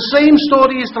again, the same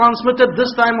story is transmitted, this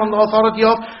time on the authority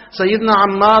of Sayyidina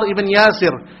Ammar ibn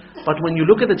Yasir. But when you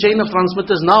look at the chain of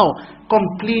transmitters now,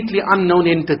 completely unknown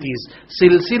entities.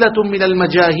 Silsilatum min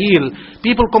al-majahil.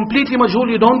 People completely majhul,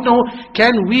 you don't know.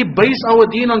 Can we base our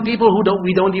deen on people who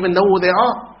we don't even know who they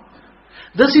are?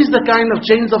 This is the kind of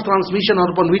chains of transmission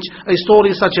upon which a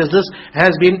story such as this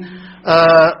has been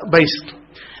based.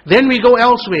 Then we go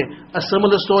elsewhere. A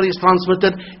similar story is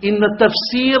transmitted in the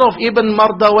tafsir of Ibn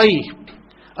Mardawayh,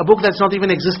 a book that's not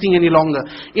even existing any longer.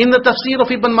 In the tafsir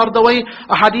of Ibn Mardawayh,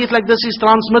 a hadith like this is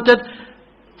transmitted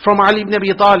from Ali ibn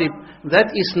Abi Talib.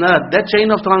 That isnad, that chain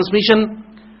of transmission,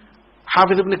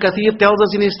 Hafiz ibn Kathir tells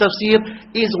us in his tafsir,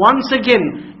 is once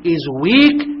again, is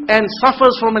weak and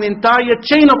suffers from an entire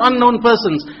chain of unknown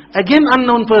persons. Again,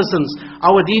 unknown persons.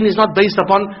 Our deen is not based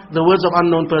upon the words of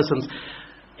unknown persons.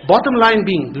 Bottom line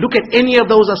being, look at any of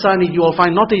those asanid, you will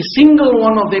find not a single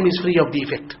one of them is free of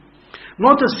defect.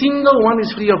 Not a single one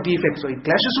is free of defects. So it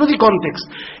clashes with the context.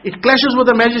 It clashes with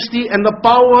the majesty and the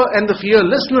power and the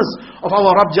fearlessness of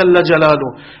our Rabb Jalla Jalalu.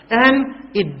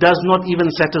 And it does not even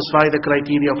satisfy the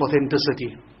criteria of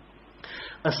authenticity.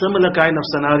 A similar kind of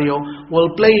scenario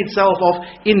will play itself off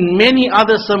in many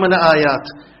other similar ayat.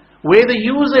 Where they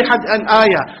use an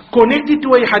ayah connected to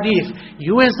a hadith,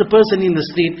 you as the person in the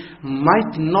street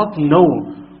might not know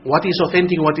what is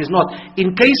authentic, what is not.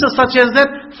 In cases such as that,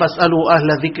 فَاسْأَلُوا أَهْلَ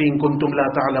ذِكْرٍ كُنْتُمْ لَا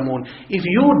تَعْلَمُونَ. If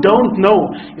you don't know,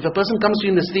 if a person comes to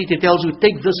you in the street, he tells you,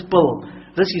 take this pill.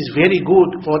 This is very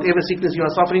good for whatever sickness you are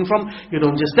suffering from. You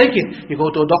don't just take it. You go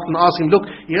to a doctor and ask him, look,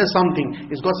 here's something.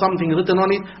 It's got something written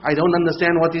on it. I don't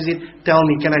understand what is it. Tell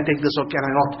me, can I take this or can I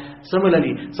not?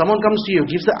 Similarly, someone comes to you,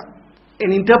 gives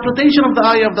an interpretation of the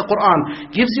ayah of the Quran,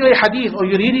 gives you a hadith or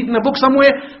you read it in a book somewhere,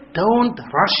 don't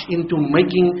rush into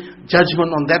making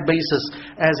judgment on that basis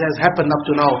as has happened up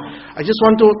to now. I just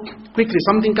want to quickly,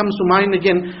 something comes to mind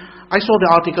again. I saw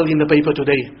the article in the paper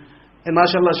today, and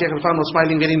mashallah Shaykh Al-Fan was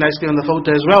smiling very nicely on the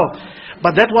photo as well.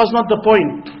 But that was not the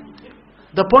point.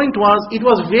 The point was, it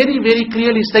was very, very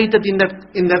clearly stated in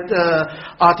that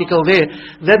article there,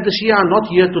 that the Shia are not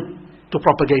here to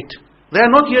propagate. They are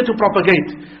not here to propagate.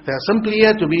 They are simply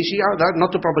here to be Shia,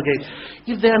 not to propagate.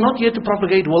 If they are not here to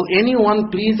propagate, will anyone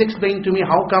please explain to me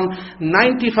how come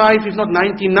 95, if not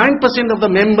 99% of the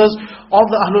members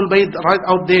of the Ahlul Bayt right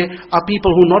out there are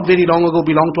people who not very long ago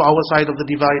belonged to our side of the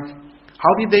divide?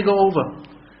 How did they go over?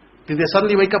 Did they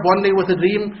suddenly wake up one day with a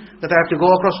dream that I have to go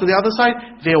across to the other side?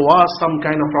 There was some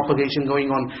kind of propagation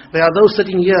going on. There are those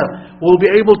sitting here who will be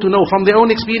able to know from their own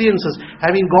experiences,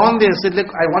 having gone there, said, look,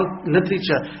 I want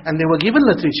literature, and they were given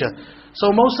literature.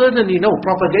 So most certainly, no,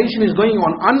 propagation is going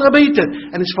on unabated,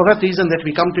 and it's for that reason that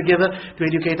we come together to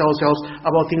educate ourselves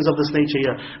about things of this nature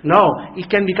here. Now, it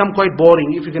can become quite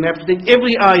boring if you can have to take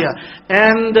every ayah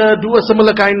and do a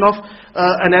similar kind of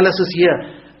analysis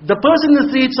here. The person in the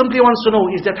street simply wants to know,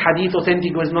 is that hadith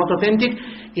authentic or is not authentic?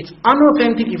 It's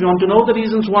unauthentic. If you want to know the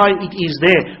reasons why, it is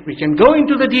there. We can go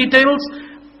into the details.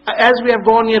 As we have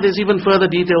gone here, there's even further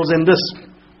details in this.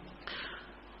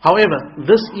 However,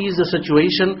 this is the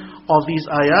situation of these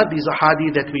ayat, these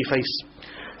ahadith that we face.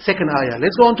 Second ayah.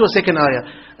 Let's go on to a second ayah.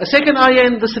 A second ayah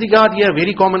in this regard here,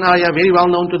 very common ayah, very well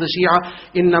known to the Shia.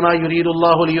 إِنَّمَا يُرِيدُ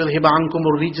اللَّهُ لِيُذْهِبَ عَنْكُمُ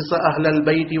الرِّجْسَ أَهْلَ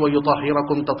الْبَيْتِ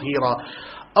وَيُطَهِّرَكُمْ تَطْهِيرًا.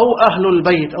 O Ahlul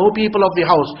Bayt, O people of the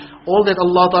house, all that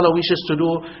Allah Ta'ala wishes to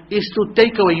do is to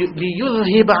take away,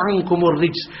 لِيُذْهِبَ عَنْكُمُ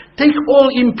الرِّجْسَ. Take all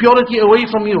impurity away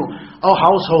from you, O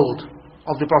household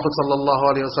of the Prophet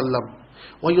Sallallahu Alaihi Wasallam.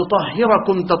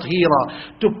 وَيُطَهِّرَكُمْ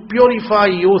تَطْهِيرًا. To purify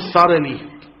you thoroughly.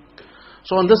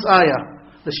 So on this ayah,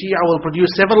 the Shia will produce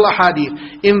several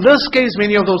ahadith. In this case,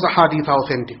 many of those ahadith are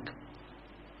authentic.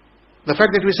 The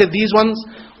fact that we said these ones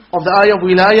of the ayah of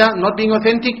wilayah not being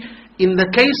authentic In the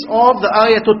case of the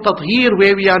ayatul tathheer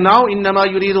where we are now, إِنَّمَا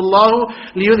يُرِيدُ اللَّهُ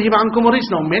لِيُذْهِبَ عَنْكُمُ الرِّجْسَ.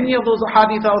 Now many of those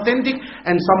hadith are authentic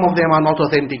and some of them are not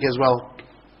authentic as well.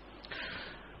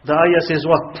 The ayah says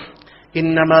what?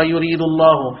 إِنَّمَا يُرِيدُ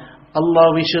اللَّهُ,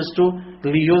 Allah wishes to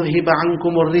لِيُذْهِبَ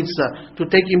عَنْكُمُ الرِّجْسَ, to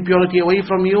take impurity away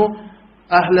from you,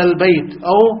 أَهْلَ الْبَيْتِ,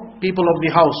 or people of the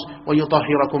house,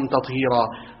 وَيُطَهِّرَكُمْ تَطْهِيرًا,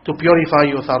 to purify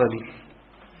you thoroughly.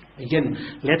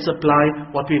 Again, let's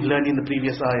apply what we've learned in the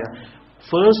previous ayah.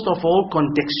 First of all,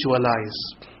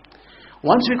 contextualize.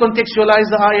 Once we contextualize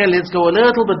the ayah, let's go a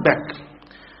little bit back.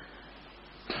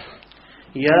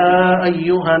 Ya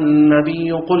ayyuhan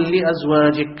nabiyyu qul li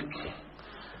azwajik.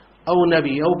 O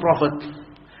Nabi, O Prophet,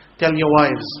 tell your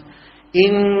wives,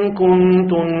 in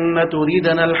kuntunna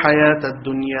turidana al-hayata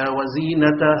ad-dunya wa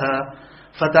zinataha,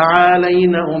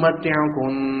 فتعالين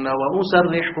أمتعكن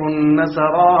وأسرحكن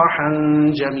سراحا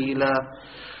جميلا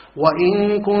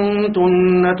وإن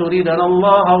كنتن تردن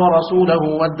الله ورسوله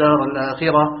والدار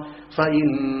الآخرة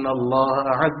فإن الله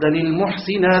أعد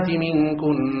للمحسنات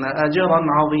منكن أجرا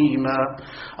عظيما.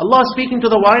 Allah speaking to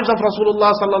the wives of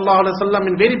Rasulullah sallallahu alaihi wasallam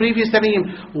in very brief, is telling him,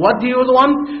 what do you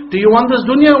want? Do you want this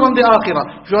dunya or want the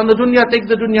akhirah? If you want the dunya, take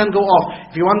the dunya and go off.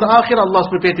 If you want the akhirah, Allah is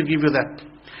prepared to give you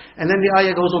that. And then the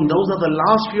ayah goes on. Those are the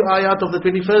last few ayat of the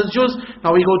 21st juz.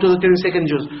 Now we go to the 22nd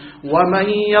juz. وَمَنْ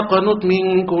يَقْنُتْ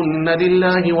مِنْكُنَّ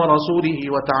لِلَّهِ وَرَسُولِهِ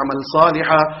وَتَعْمَلْ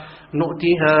صَالِحًا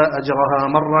نُؤْتِهَا أَجْرَهَا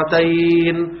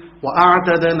مَرَّتَيْنِ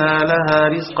وَأَعْتَدْنَا لَهَا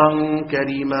رِزْقًا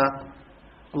كَرِيمًا.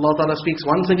 Allah Ta'ala speaks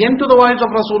once again to the wives of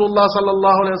Rasulullah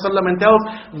sallallahu alayhi wa sallam and tells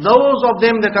those of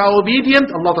them that are obedient,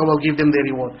 Allah Ta'ala will give them their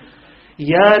reward.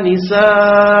 Ya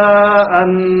Nisa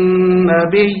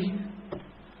an-Nabi,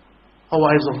 O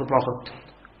wives of the Prophet,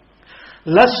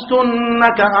 لَسْتُنَّ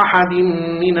كَأَحَدٍ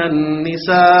مِّنَ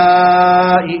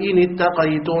النِّسَاءِ إِنِ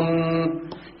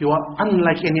اتَّقَيْتُنَّ. You are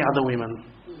unlike any other women.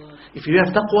 If you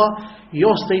have taqwa,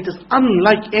 your state is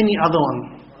unlike any other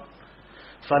one.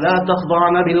 فَلَا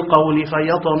تَخْضَعْنَ بِالْقَوْلِ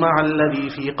فَيَطْمَعَ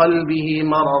الَّذِي فِي قَلْبِهِ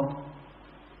مَرَضٌ.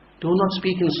 Do not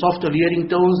speak in soft alluring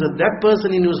tones that that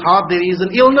person in whose heart there is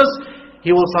an illness,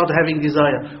 he will start having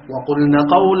desire. وَقُلْنَ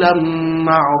قَوْلًا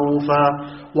مَعْرُوفًا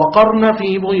وَقَرْنَ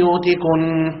فِي بُيُوتِكُنْ.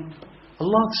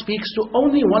 Allah speaks to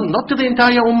only one, not to the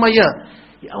entire ummah here.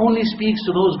 He only speaks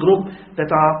to those group that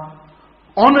are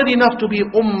honored enough to be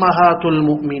ummahatul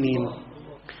mu'mineen,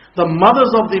 the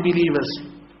mothers of the believers.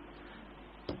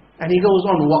 And he goes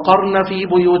on, وَقَرْنَ فِي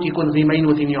بُيُوتِكُنْ, remain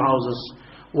within your houses.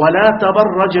 وَلَا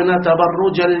تَبَرَّجْنَ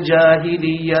تَبَرُّجَ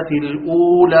الْجَاهِلِيَّةِ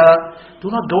الْأُولَى. Do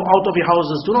not go out of your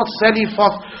houses. Do not sally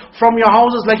forth from your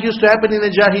houses like used to happen in the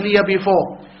Jahiliyyah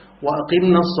before.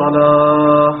 وَأَقِمْنَا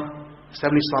الصَّلَاةِ,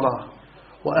 establish salah.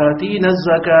 وَآتِينَا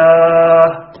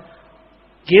الزَّكَاةِ,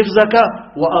 give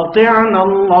zakah. وَأَطِعْنَا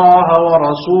اللَّهَ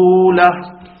وَرَسُولَهُ.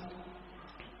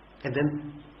 And then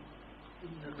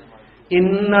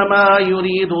إِنَّمَا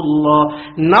يُرِيدُ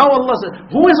اللَّهُ. Now Allah says,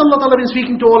 who has Allah Ta'ala been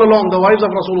speaking to all along? The wives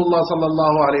of Rasulullah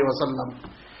sallallahu alayhi wa sallam.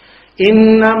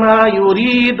 إِنَّمَا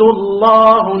يُرِيدُ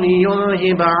اللَّهُ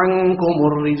لِيُذْهِبَ عَنْكُمُ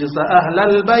الرِّجْسَ أَهْلَ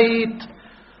الْبَيْتِ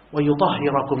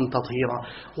وَيُطَهِّرَكُمْ تَطْهِيرًا.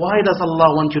 Why does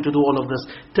Allah want you to do all of this?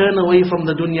 Turn away from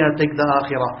the dunya, take the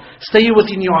akhirah. Stay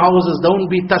within your houses,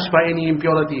 don't be touched by any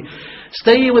impurity.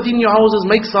 Stay within your houses,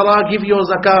 make salah, give your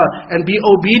zakah, and be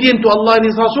obedient to Allah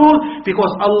and His Rasul,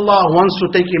 because Allah wants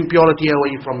to take impurity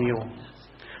away from you.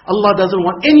 Allah doesn't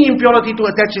want any impurity to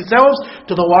attach itself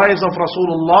to the wives of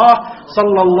Rasulullah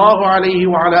sallallahu alayhi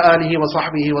wa ala alihi wa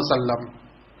sahbihi wa sallam.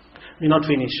 We're not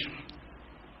finished.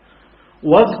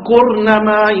 وَاذْكُرْنَ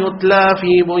مَا يُتْلَى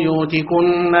فِي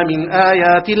بُيُوتِكُنَّ مِنْ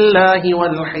آيَاتِ اللَّهِ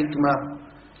وَالْحِكْمَةِ.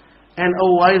 And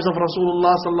O wives of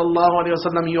Rasulullah sallallahu alayhi wa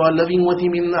sallam, you are living with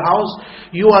him in the house.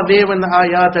 You are there when the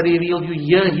ayat are revealed. You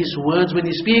hear his words when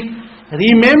he speaks.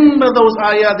 Remember those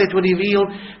ayat that were revealed.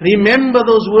 Remember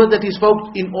those words that he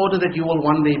spoke, in order that you will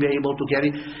one day be able to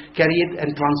carry it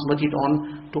and transmit it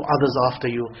on to others after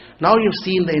you. Now you've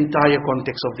seen the entire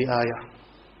context of the ayah.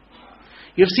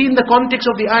 You've seen the context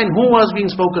of the ayah and who was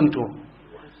being spoken to.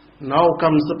 Now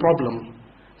comes the problem.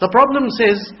 The problem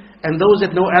says, and those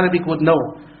that know Arabic would know,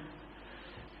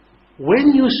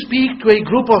 when you speak to a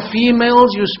group of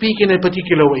females, you speak in a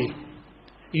particular way.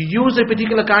 You use a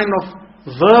particular kind of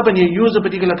verb and you use a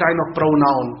particular kind of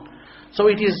pronoun. So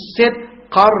it is said,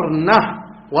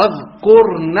 qarna,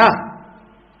 wadhkurna.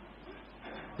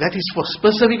 That is for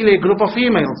specifically a group of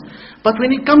females. But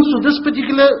when it comes to this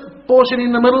particular portion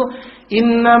in the middle,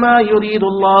 إِنَّمَا يُرِيدُ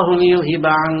اللَّهُ لِيُذْهِبَ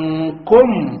عَنْكُمْ,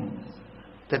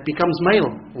 that becomes male.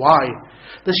 Why?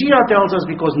 The Shia tells us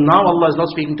because now Allah is not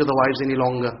speaking to the wives any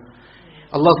longer.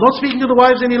 Allah is not speaking to the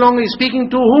wives any longer. He's speaking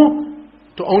to who?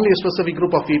 To only a specific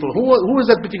group of people. Who is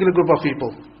that particular group of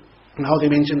people? Now they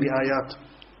mention the ayat,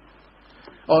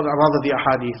 or rather the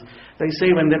ahadith. They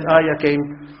say when that ayah came,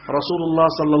 Rasulullah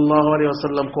sallallahu alayhi wa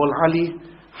sallam called Ali,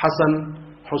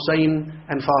 Hassan, Hussein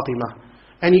and Fatima.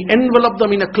 And he enveloped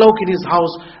them in a cloak in his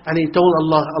house, and he told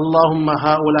Allah, Allahumma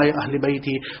ha'ulai ahli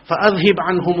bayti, fa'adhib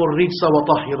anhum ar-rijsa wa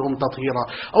tahhirhum tathira.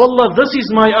 Oh Allah, this is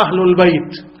my Ahlul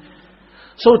Bayt.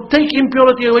 So take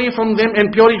impurity away from them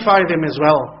and purify them as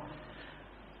well.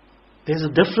 There's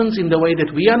a difference in the way that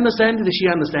we understand it, the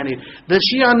Shia understand it. The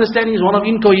Shia understanding is one of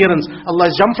incoherence. Allah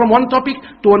has jumped from one topic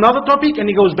to another topic and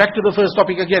he goes back to the first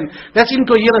topic again. That's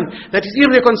incoherent. That is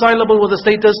irreconcilable with the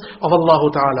status of Allah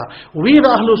Ta'ala. We the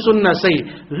Ahlul Sunnah say,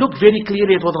 look very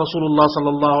clearly at what Rasulullah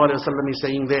sallallahu alayhi wa sallam is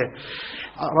saying there.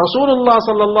 Rasulullah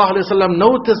sallallahu alayhi wa sallam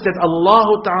noticed that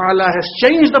Allah Ta'ala has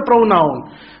changed the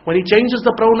pronoun. When he changes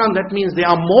the pronoun, that means there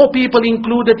are more people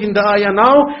included in the ayah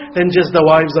now than just the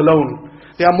wives alone.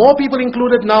 There are more people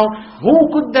included now. Who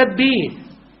could that be?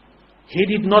 He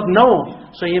did not know.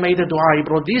 So he made a dua. He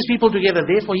brought these people together.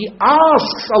 Therefore he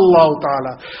asks Allah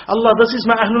Ta'ala, Allah, this is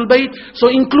my Ahlul Bayt. So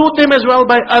include them as well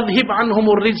by adhib anhum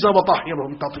ar-rijza wa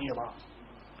tahhirhum tathira.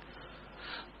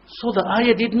 So the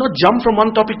ayah did not jump from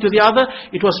one topic to the other.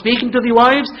 It was speaking to the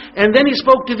wives, and then he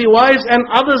spoke to the wives and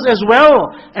others as well.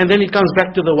 And then it comes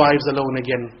back to the wives alone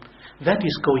again. That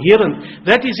is coherent.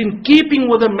 That is in keeping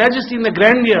with the majesty and the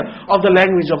grandeur of the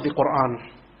language of the Quran.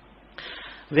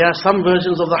 There are some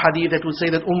versions of the hadith that would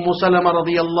say that Salama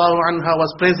radiyallahu anha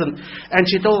was present and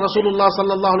she told Rasulullah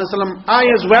sallallahu alaihi wasallam, I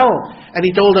as well. And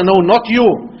he told her, no, not you.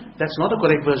 That's not a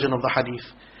correct version of the hadith.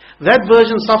 That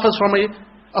version suffers from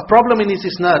a problem in its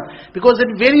isnad, because that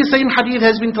very same hadith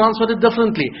has been translated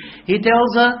differently. He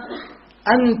tells her,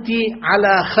 Anti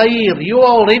ala khair, you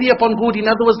are already upon good. In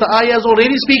other words, the ayah is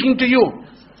already speaking to you.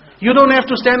 You don't have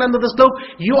to stand under the cloak.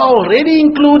 You are already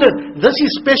included. This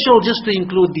is special just to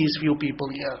include these few people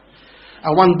here. I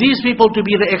want these people to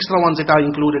be the extra ones that are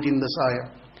included in this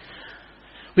ayah.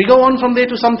 We go on from there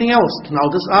to something else. Now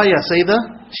this ayah, say the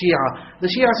Shia. The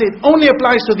Shia say it only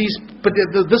applies to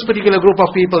this particular group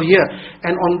of people here.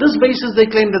 And on this basis they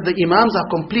claim that the Imams are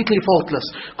completely faultless.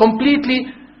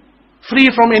 Completely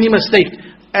free from any mistake.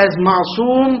 As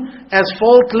ma'soom, as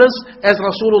faultless as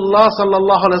Rasulullah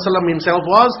sallallahu alaihi wasallam himself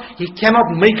was, he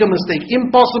cannot make a mistake.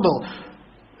 Impossible.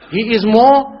 He is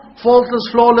more faultless,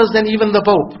 flawless than even the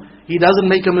Pope. He doesn't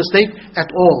make a mistake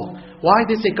at all. Why?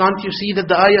 They say, can't you see that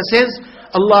the ayah says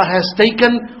Allah has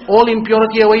taken all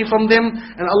impurity away from them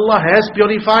and Allah has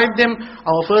purified them?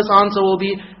 Our first answer will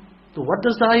be, so what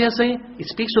does the ayah say? It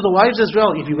speaks to the wives as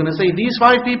well. If you're going to say these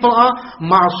five people are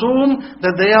ma'soom,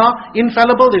 that they are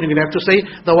infallible, then you're going to have to say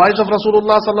the wives of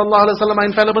Rasulullah sallallahu alaihi wasallam are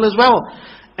infallible as well.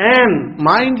 And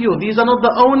mind you, these are not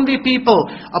the only people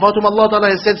about whom Allah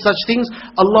Ta'ala has said such things.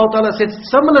 Allah Ta'ala said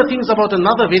similar things about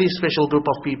another very special group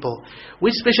of people.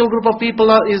 Which special group of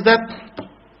people is that?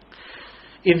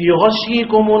 إذ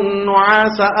يغشيكم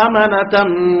النعاس أمنة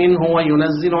منه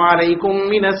وينزل عليكم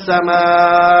من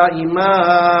السماء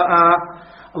ماء.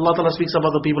 Allah Ta'ala speaks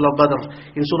about the people of Badr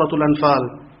in Surah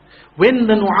Al-Anfal. When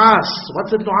the nu'as, what's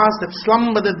the nu'as? That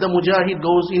slumber that the mujahid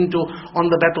goes into on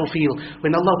the battlefield.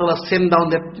 When Allah Ta'ala send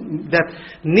down that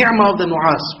ni'mah of the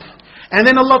nu'as. And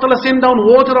then Allah Ta'ala send down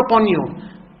water upon you.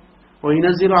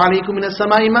 وَيُنَزِّلُ عَلَيْكُم مِّنَ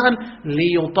السَّمَاءِ مَاءً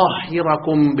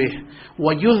لِيُطَهِّرَكُم بِهِ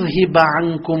وَيُذْهِبَ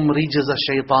عَنكُمْ رِجْزَ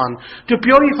الشَّيْطَانِ. To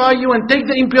purify you and take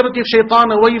the impurity of shaitan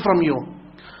away from you.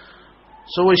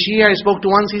 So a Shia I spoke to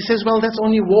once, he says, well, that's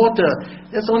only water.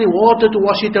 That's only water to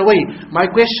wash it away. My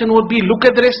question would be, look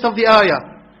at the rest of the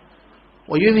ayah.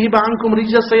 وَيُذْهِبَ عَنْكُمْ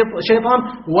رِجْزَ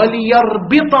الشَّيْطَانِ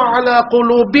وَلِيَرْبِطَ عَلَىٰ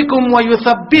قُلُوبِكُمْ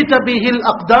وَيُثَبِّتَ بِهِ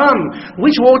الْأَقْدَامِ.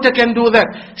 Which water can do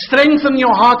that? Strengthen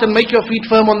your heart and make your feet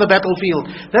firm on the battlefield.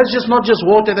 That's just not just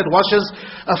water that washes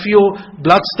a few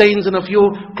blood stains and a few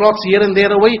clots here and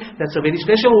there away. That's a very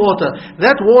special water.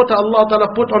 That water Allah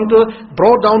Ta'ala brought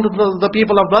down to the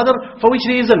people of Badr. For which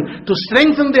reason? To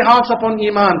strengthen their hearts upon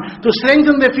Iman. To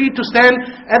strengthen their feet to stand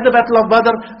at the battle of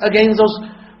Badr against those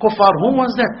kuffar. Who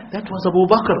was that? That was Abu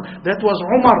Bakr. That was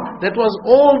Umar. That was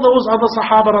all those other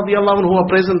Sahaba radiallahu anhu who were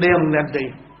present there on that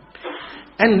day.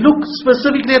 And look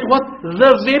specifically at what?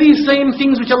 The very same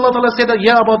things which Allah Ta'ala said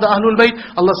yeah about the Ahlul Bayt.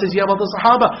 Allah says yeah about the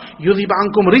Sahaba. يُذْهِبَ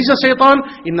عَنْكُمْ رِجْزَ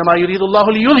الشَّيْطَانِ إِنَّمَا يُرِيدُ اللَّهُ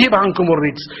لِيُذْهِبَ عَنْكُمُ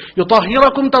الرِّجْزَ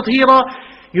يُطَهِّرَكُمْ تَطْهِيرًا.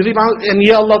 And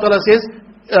here Allah Ta'ala says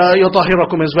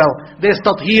يطهركم as well. There's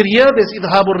tathir here, there's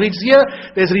idhabur rijz here,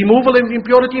 there's removal of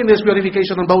impurity and there's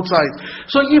purification on both sides.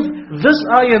 So if this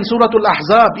ayah in Surah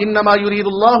Al-Ahzab, إِنَّمَا يُرِيدُ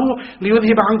اللَّهُ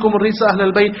لِيُذْهِبَ عَنْكُمُ الرِّجْسَ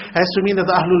أَهْلَ الْبَيْتِ, has to mean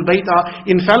that the Ahlul Bayt are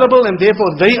infallible and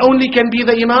therefore they only can be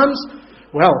the Imams,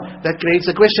 Well, that creates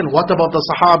a question. What about the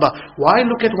Sahaba? Why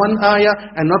look at one ayah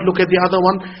and not look at the other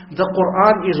one? The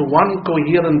Quran is one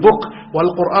coherent book.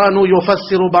 وَالْقُرْآنُ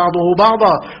يُفَسِّرُ بَعْضُهُ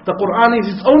بَعْضًا. The Quran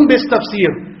is its own best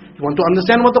tafsir. You want to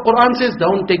understand what the Quran says?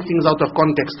 Don't take things out of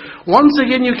context. Once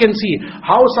again you can see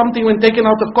how something when taken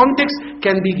out of context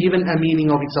can be given a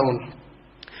meaning of its own.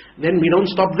 Then we don't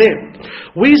stop there.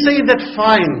 We say that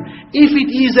fine, if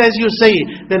it is as you say,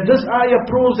 that this ayah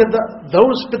proves that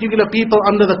those particular people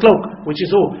under the cloak, which is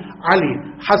who? Ali,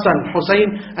 Hassan, Hussein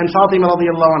and Fatima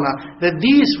radiallahu anha, that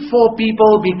these four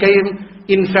people became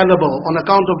infallible on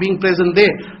account of being present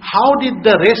there. How did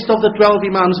the rest of the 12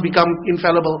 Imams become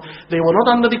infallible? They were not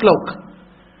under the cloak.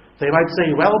 They might say,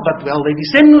 well, they're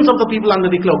descendants of the people under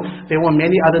the cloak. There were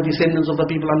many other descendants of the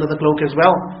people under the cloak as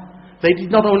well. They did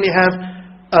not only have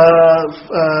 8,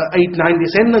 9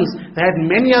 descendants. They had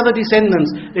many other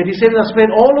descendants. Their descendants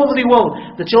spread all over the world.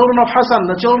 The children of Hassan,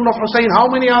 the children of Hussein, how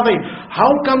many are they?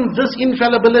 How come this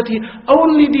infallibility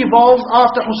only devolves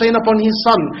after Hussein upon his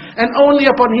son? And only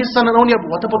upon his son, and only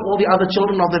what about all the other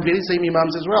children of the very same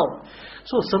Imams as well?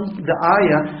 So the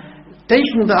ayah,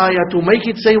 taking the ayah to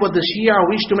make it say what the Shia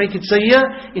wish to make it say here,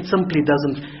 it simply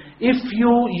doesn't. If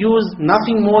you use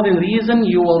nothing more than reason,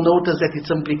 you will notice that it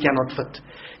simply cannot fit.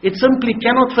 It simply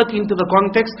cannot fit into the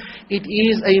context. It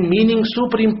is a meaning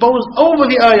superimposed over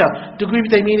the ayah to give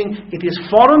it a meaning. It is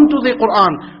foreign to the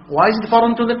Quran. Why is it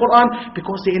foreign to the Quran?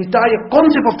 Because the entire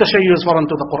concept of tashayyu is foreign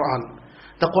to the Quran.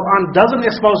 The Quran doesn't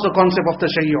espouse the concept of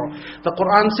tashayyu. The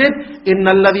Quran said, إِنَّ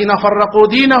الَّذِينَ فَرَّقُوا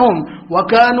دِينَهُمْ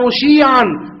وَكَانُوا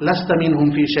شِيَعًا لَسْتَ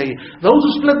مِنْهُمْ فِي شَيْءٍ. Those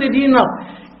who split their deen up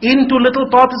into little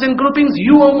partisan groupings,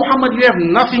 you, O Muhammad, you have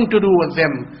nothing to do with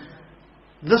them.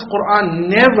 This Quran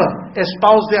never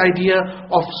espoused the idea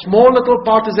of small little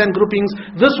partisan groupings,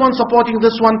 this one supporting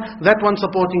this one, that one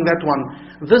supporting that one.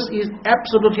 This is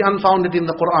absolutely unfounded in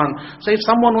the Quran. So if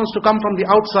someone wants to come from the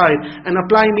outside and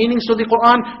apply meanings to the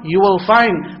Quran, you will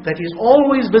find that he's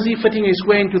always busy fitting a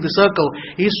square into the circle.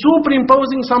 He's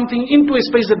superimposing something into a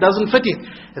space that doesn't fit it.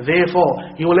 Therefore,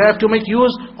 he will have to make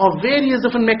use of various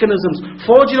different mechanisms,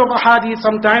 forging of ahadith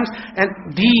sometimes, and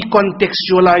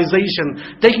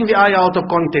decontextualization, taking the ayah out of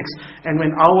context. And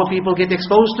when our people get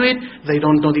exposed to it, they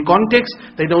don't know the context,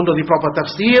 they don't know the proper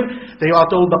tafsir. They are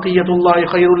told baqiyatullahi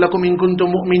khayrul lakum in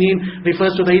kuntum mu'minin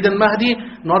refers to the hidden Mahdi.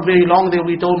 Not very long they will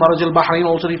be told Maraj al-Bahrain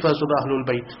also refers to the Ahlul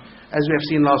Bayt, as we have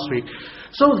seen last week.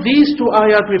 So these two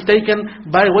ayat we've taken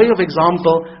by way of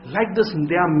example. Like this,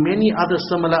 there are many other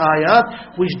similar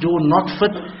ayat which do not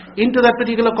fit into that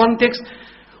particular context.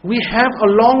 We have a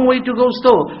long way to go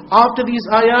still. After these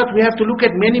ayat, we have to look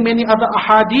at many other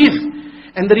ahadith.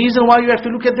 And the reason why you have to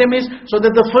look at them is so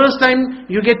that the first time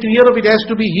you get to hear of it has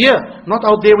to be here, not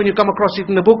out there when you come across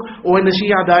it in the book or when the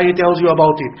Shia Dai tells you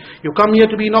about it. You come here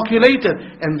to be inoculated,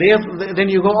 and then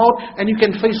you go out and you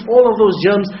can face all of those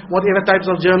germs, whatever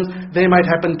types of germs they might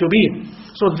happen to be.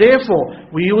 So therefore,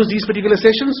 we use these particular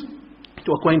sessions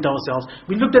to acquaint ourselves.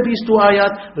 We looked at these two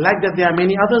ayat, like that there are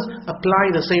many others.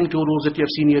 Apply the same two rules that you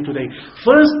have seen here today.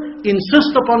 First,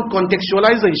 insist upon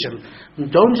contextualization.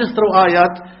 Don't just throw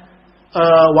ayat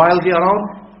while they are around.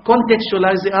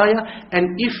 Contextualize the ayah,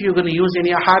 and if you're going to use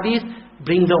any ahadith,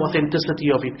 bring the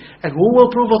authenticity of it. And who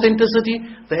will prove authenticity?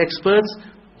 The experts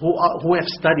who have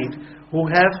studied, who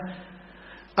have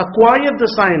acquired the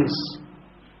science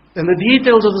and the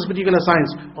details of this particular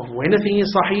science of when a thing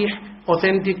is sahih,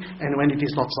 authentic, and when it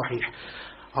is not sahih.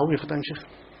 How we have time, Sheikh?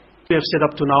 We have set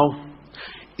up to now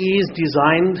is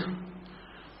designed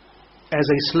as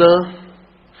a slur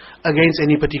against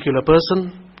any particular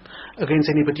person, against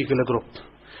any particular group.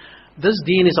 This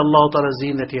deen is Allah Ta'ala's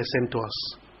deen that He has sent to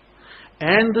us.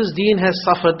 And this deen has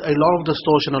suffered a lot of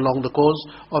distortion along the course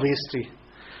of history.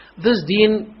 This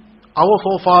deen, our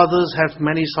forefathers have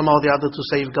managed somehow or the other to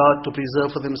safeguard, to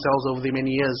preserve for themselves over the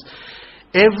many years.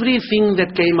 Everything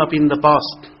that came up in the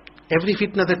past, every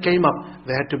fitna that came up,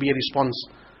 there had to be a response.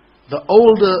 The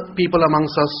older people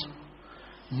amongst us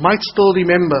might still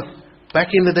remember, back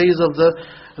in the days of the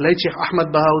late Sheikh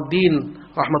Ahmad Bahauddin,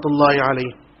 rahmatullahi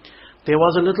alayhi, there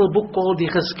was a little book called the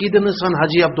Geschiedenis van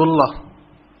Haji Abdullah.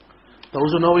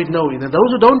 Those who know it, know it. And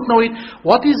those who don't know it,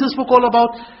 what is this book all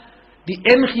about? The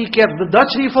NG Kerk, the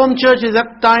Dutch Reformed Church at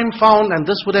that time found, and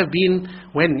this would have been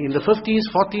when? In the 50s,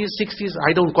 40s, 60s,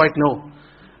 I don't quite know.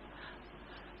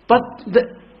 But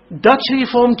the Dutch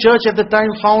Reformed Church at the time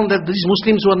found that these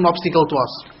Muslims were an obstacle to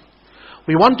us.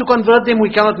 We want to convert them, we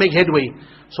cannot make headway.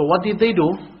 So what did they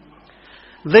do?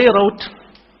 They wrote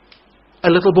a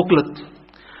little booklet,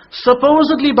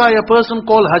 supposedly by a person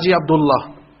called Haji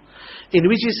Abdullah, in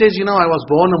which he says, you know, I was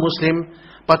born a Muslim,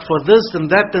 But for this and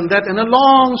that and that, and a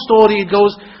long story it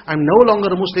goes, I'm no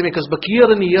longer a Muslim because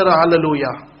Bakir and Yara,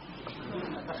 hallelujah.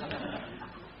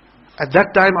 At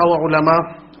that time, our ulama,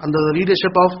 under the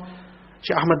leadership of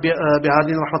Shaykh Ahmad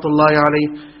Bihadin rahmatullahi alayhi,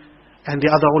 and the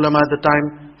other ulama at the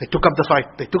time, they took up the fight.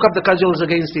 They took up the cudgels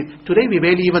against it. Today we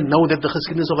barely even know that the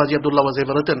Khiskiness of Haji Abdullah was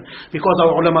ever written, because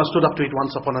our ulama stood up to it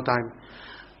once upon a time.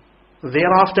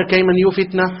 Thereafter came a new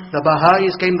fitna. The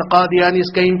Baha'is came, the Qadianis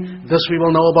came. This we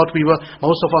will know about.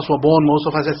 Most of us were born, most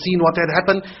of us had seen what had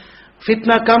happened.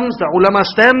 Fitna comes, the ulama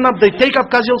stand up, they take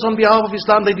up cudgels on behalf of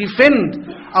Islam, they defend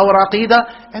our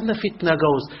aqidah, and the fitna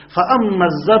goes. فَأَمَّا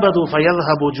الزَّبَدُ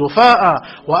فَيَذْهَبُ جُفَاءً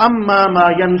وَأَمَّا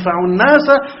مَا يَنْفَعُ النَّاسَ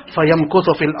فَيَمْكُثُ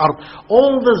فِي الْأَرْضِ.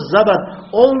 All the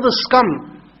zabad, all the scum.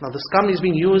 Now the scum is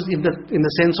being used in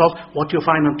the sense of what you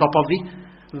find on top of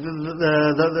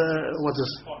what's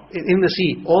this? In the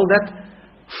sea. All that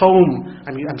foam.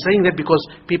 I mean, I'm saying that because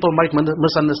people might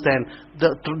misunderstand.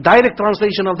 The direct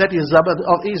translation of that is zabad,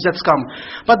 is that scum.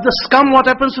 But the scum, what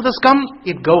happens to the scum?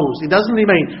 It goes. It doesn't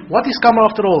remain. What is scum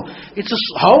after all? It's a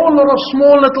whole lot of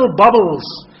small little bubbles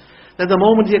that the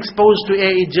moment it's exposed to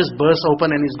air, it just bursts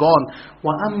open and is gone.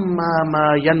 وَأَمَّا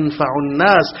مَا يَنْفَعُ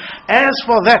النَّاسِ. As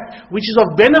for that which is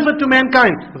of benefit to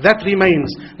mankind, that remains.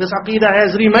 This aqidah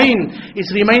has remained. It's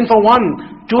remained for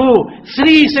 1, 2,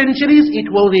 3 centuries. It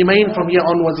will remain from here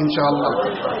onwards,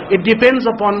 inshallah. It depends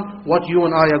upon what you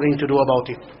and I are going to do about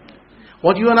it.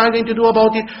 What you and I are going to do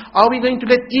about it. Are we going to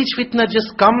let each fitna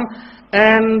just come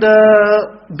and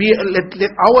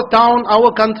let our town,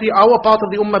 our country, our part of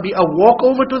the ummah be a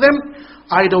walkover to them?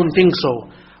 I don't think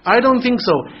so. I don't think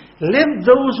so. Let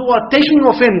those who are taking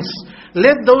offense,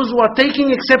 let those who are taking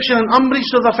exception and umbrage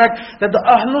to the fact that the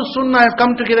Ahlul Sunnah have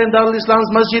come together in Darul Islam's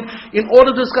masjid in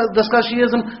order to discuss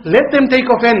Shiasm, let them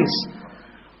take offense.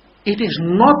 It is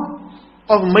not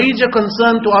of major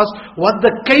concern to us what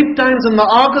the Cape Times and the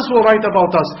Argus will write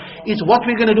about us. It's what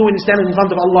we're going to do when we stand in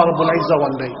front of Allah Rabbul Izzah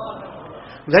one day.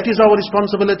 That is our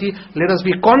responsibility. Let us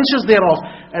be conscious thereof.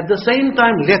 At the same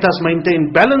time, let us maintain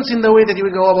balance in the way that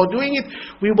we go about doing it.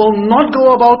 We will not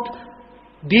go about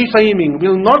defaming.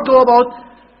 We will not go about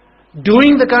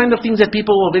doing the kind of things that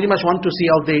people will very much want to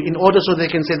see out there in order so they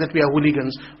can say that we are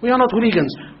hooligans. We are not hooligans.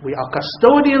 We are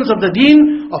custodians of the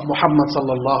deen of Muhammad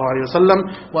sallallahu alayhi wa sallam.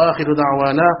 Wa akhiru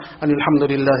da'wana anil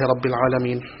hamdulillahi rabbil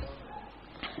alameen.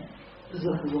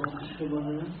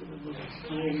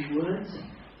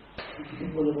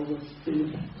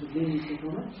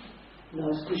 Now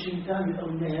it's question time. We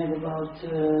only have about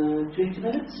 20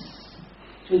 minutes,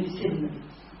 27 minutes.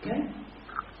 Okay?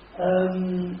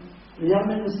 The young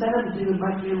man will stand up, they will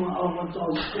mic me. I want to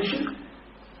ask a question.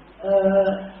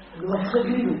 What's the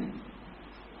agreement?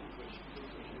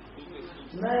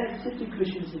 Two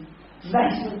questions.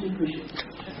 Maximum 2 questions.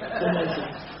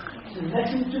 So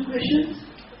maximum 2 questions.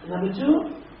 Number two.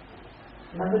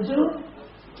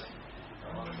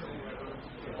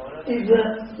 If the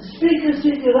speaker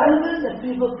said irrelevant, that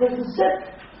people can sit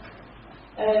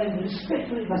and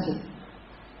respectfully listen.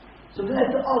 So we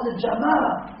have to ask the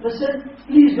Jama'ah, listen,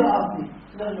 please go out me.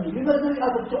 No, you must do it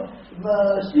out of talk.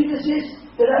 The speaker says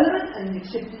irrelevant and you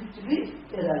accept it to be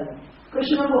irrelevant.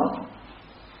 Question number 1.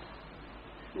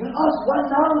 You can ask one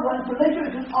now, one for later. You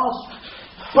can ask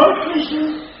both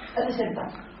questions at the same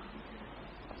time.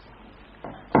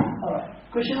 Alright,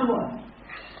 question number 1.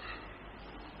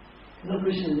 No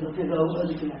questions, okay, go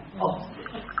early tonight. Oh,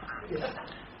 yes.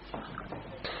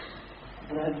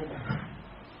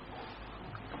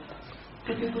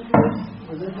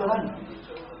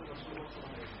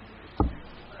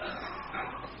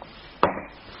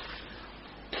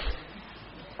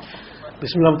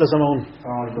 Bismillah Mutazamaun.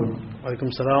 Walaikum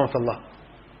salam wa rahmatullah.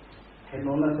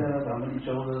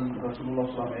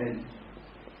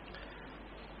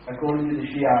 According to the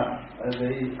Shia,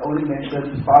 they only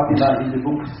mentioned Fatima in the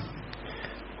books.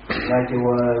 Like there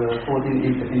were 14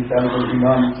 infallible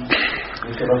Imams.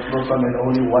 Rasulullah had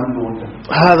only one daughter.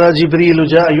 هذا جبريل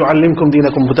جاء يعلمكم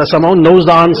دينكم. Mutazamaun knows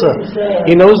the answer.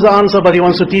 He knows the answer, but he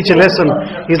wants to teach a lesson.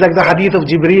 He's like the hadith of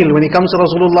Jibreel. When he comes to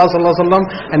Rasulullah sallallahu alaihi wasallam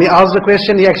and he asks the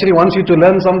question, he actually wants you to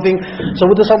learn something. So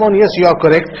Mutazamaun, yes, you are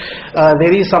correct.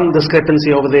 There is some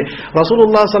discrepancy over there.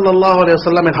 Rasulullah sallallahu alaihi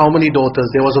wasallam had how many daughters?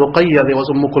 There was Ruqayya, there was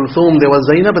Kulthum, there was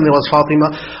Zainab, and there was Fatima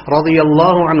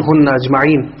radiyallahu anhunna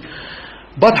ajma'een.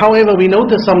 But however, we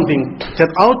notice something,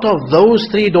 that out of those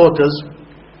 4 daughters,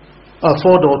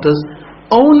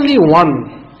 only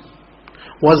one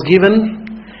was given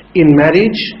in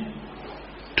marriage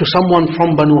to someone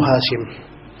from Banu Hashim.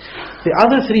 The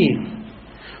other 3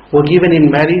 were given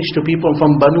in marriage to people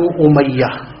from Banu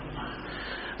Umayyah.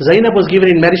 Zainab was given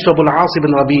in marriage to Abu al-As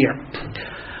ibn Rabi'.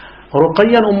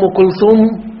 Ruqayya and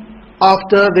Kulthum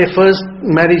after their first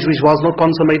marriage, which was not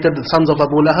consummated, the sons of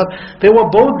Abu Lahab, they were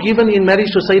both given in marriage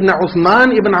to Sayyidina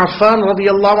Uthman ibn Affan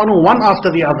radiyallahu anhu, one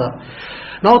after the other.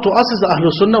 Now to us as the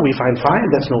Ahlul Sunnah, we find fine,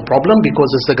 that's no problem,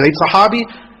 because it's the great Sahabi.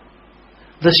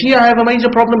 The Shia have a major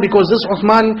problem because this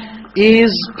Uthman is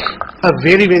a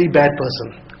very, very bad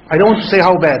person. I don't want to say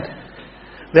how bad.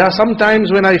 There are some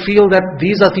times when I feel that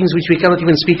these are things which we cannot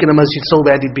even speak in a masjid, so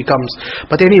bad it becomes.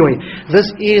 But anyway, this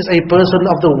is a person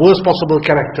of the worst possible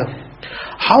character.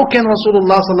 How can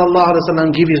Rasulullah sallallahu alaihi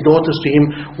wasallam give his daughters to him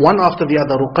one after the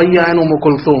other, Ruqayya and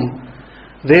Kulthum?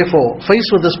 Therefore, faced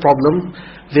with this problem,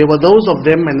 there were those of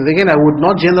them, and again I would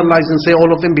not generalize and say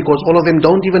all of them, because all of them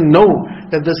don't even know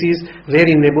that this is there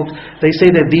in their books. They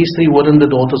say that these three weren't the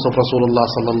daughters of Rasulullah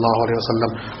sallallahu alaihi wasallam.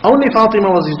 Only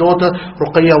Fatima was his daughter,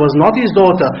 Ruqayya was not his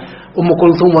daughter,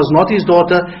 Kulthum was not his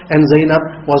daughter, and Zainab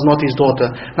was not his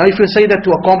daughter. Now if you say that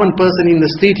to a common person in the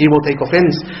street, he will take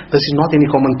offense. This is not any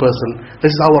common person.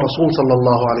 This is our Rasul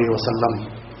sallallahu alaihi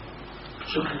wasallam.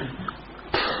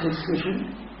 Next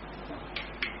question.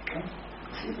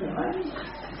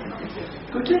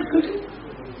 Good.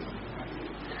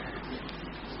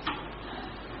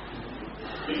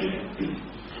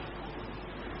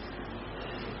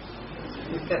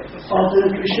 After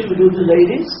the question, we go to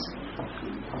ladies.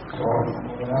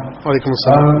 Alaikum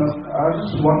assalam. I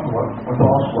just want to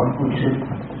ask one question.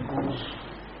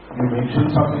 You mentioned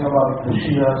something about the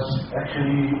Shias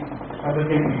actually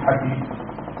advocating hadith.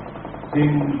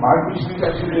 In my question is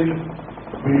actually,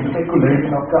 when you calculate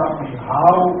in Afghani,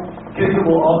 how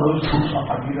credible are those books of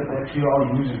hadith that they actually are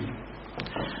using?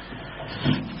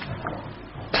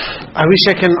 I wish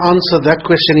I can answer that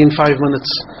question in 5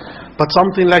 minutes, but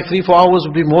something like 3-4 hours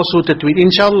would be more suited to it.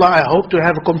 Inshallah, I hope to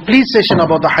have a complete session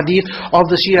about the hadith of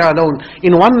the Shia alone.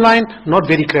 In one line, not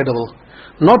very credible.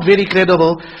 Not very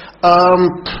credible.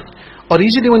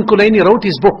 Originally when Kulaini wrote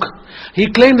his book, he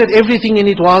claimed that everything in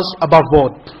it was above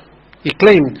board. He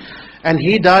claimed. And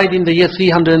he died in the year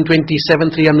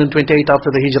 327, 328 after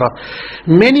the Hijrah.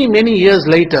 Many, many years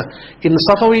later, in the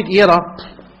Safavid era,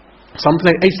 something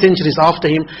like 8 centuries after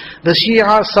him, the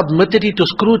Shia submitted it to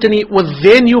scrutiny with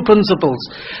their new principles.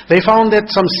 They found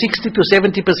that some 60 to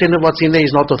 70% of what's in there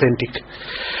is not authentic.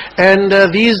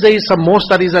 And these days some more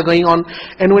studies are going on,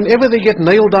 and whenever they get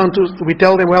nailed down to, we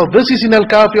tell them, well, this is in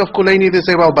Al-Kafi of Kulaini, they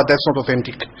say, well, but that's not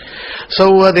authentic.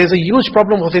 So there's a huge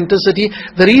problem of authenticity.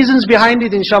 The reasons behind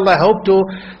it, inshallah, I hope to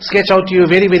sketch out to you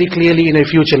very, very clearly in a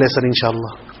future lesson,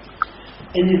 inshallah.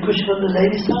 Any question on the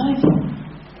ladies' side?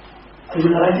 Are you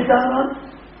going to write it down now?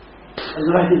 I'm going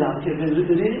to write it down. Okay,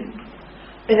 read it.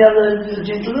 Any other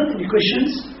gentlemen? Any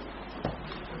questions?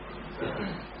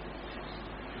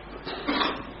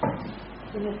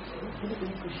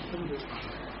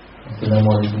 Assalamu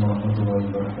alaikum warahmatullahi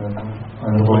wabarakatuh.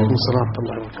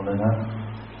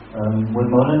 With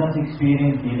Maulana's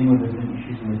experience dealing with different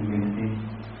issues in the community,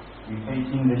 we're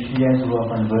facing the Shias who are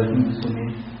converting to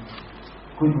Sunnis.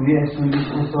 Could we as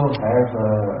Sunnis also have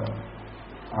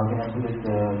how can I put it,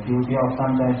 duty of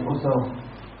sometimes also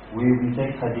we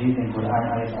take hadith and Quran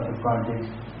ayat out of context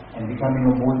and becoming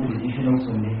a more traditional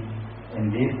Sunni,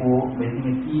 and therefore making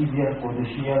it easier for the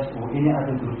Shias or any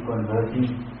other group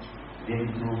converting them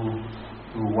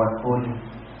to what called.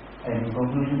 And in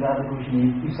conclusion, the other question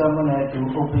is, if someone had to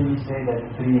openly say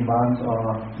that 3 Imams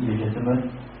are illegitimate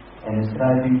and is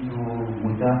striving to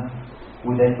Muta,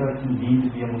 would that person deem to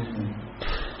be a Muslim?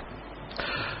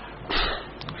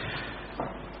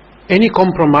 Any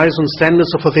compromise on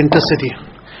standards of authenticity,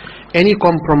 any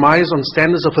compromise on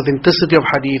standards of authenticity of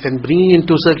hadith and bringing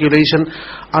into circulation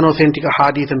unauthentic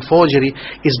hadith and forgery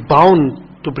is bound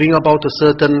to bring about a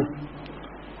certain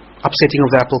upsetting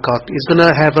of the apple cart. It's going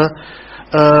to have a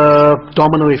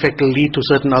domino effect, will lead to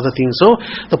certain other things. So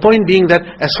the point being that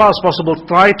as far as possible,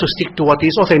 try to stick to what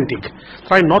is authentic.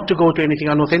 Try not to go to anything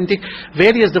unauthentic.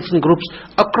 Various different groups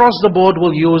across the board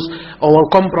will use or will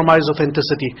compromise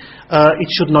authenticity.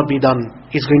 It should not be done.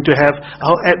 It's going to have,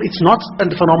 it's not a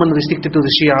phenomenon restricted to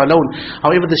the Shia alone.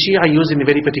 However, the Shia use in a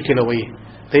very particular way.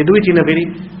 They do it in a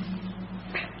very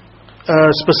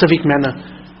specific manner.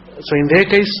 So in their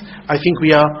case, I think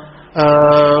we have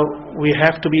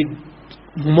to be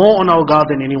more on our guard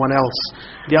than anyone else.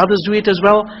 The others do it as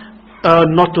well,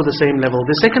 not to the same level.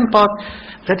 The second part,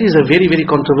 that is a very, very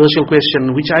controversial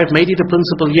question, which I have made it a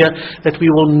principle here that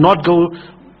we will not go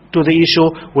to the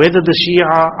issue whether the Shia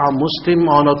are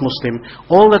Muslim or not Muslim.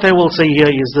 All that I will say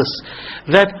here is this,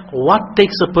 that what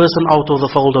takes a person out of the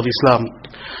fold of Islam?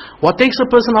 What takes a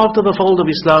person out of the fold of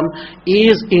Islam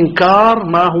is inkar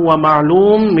ma huwa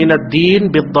ma'loom min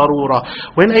ad-deen bid-darura.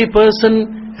 When a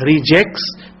person rejects,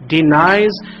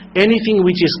 denies anything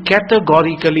which is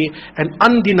categorically and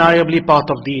undeniably part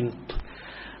of deen.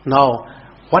 Now,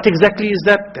 what exactly is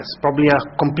that? That's probably a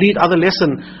complete other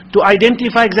lesson to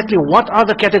identify exactly what are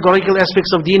the categorical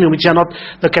aspects of deen and which are not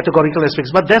the categorical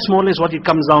aspects. But that's more or less what it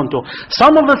comes down to.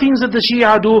 Some of the things that the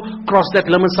Shia do cross that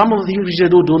limit. Some of the things which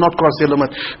they do not cross their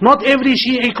limit. Not every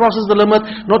Shia crosses the limit.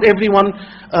 Not everyone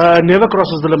never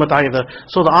crosses the limit either.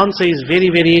 So the answer is very,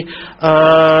 very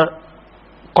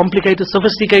complicated,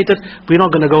 sophisticated. We're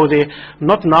not going to go there.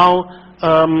 Not now.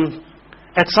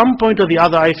 At some point or the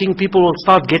other, I think people will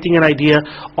start getting an idea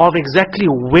of exactly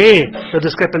where the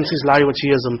discrepancies lie with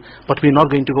Shiasm, but we're not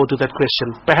going to go to that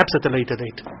question, perhaps at a later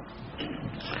date.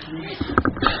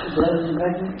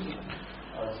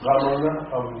 Bangla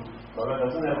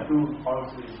doesn't have to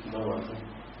answer no answer,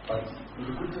 but if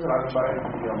you could just run by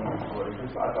the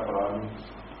reference to Al-Tabarani,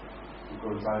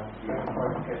 because you have to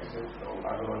find cases or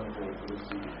otherwise you can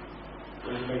see.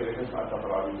 When you make reference to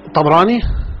Al-Tabarani. Tabarani?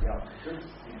 Yeah.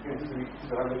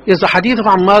 Yes, the hadith of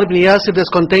Ammar ibn Yasir that's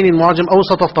contained in Mu'jam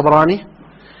Awsat of Tabarani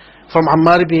from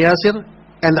Ammar ibn Yasir,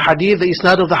 and the hadith, the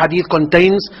isnad of the hadith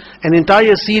contains an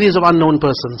entire series of unknown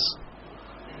persons.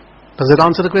 Does that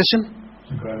answer the question?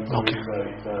 Okay.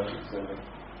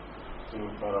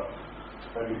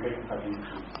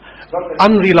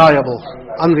 Unreliable.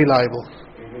 Unreliable.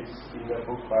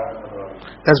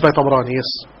 That's by Tabarani, yes.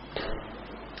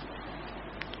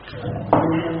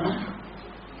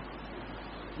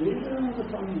 One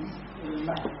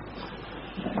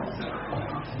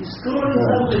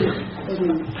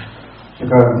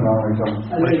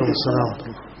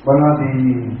of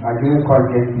I didn't quite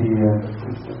get the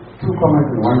two comments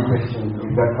and one question.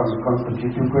 Is that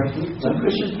constitute two questions? One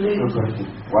question, please. Two questions.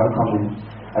 One comment.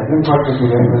 I didn't quite get the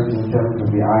reference in terms of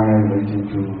the ayah relating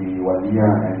to the waliya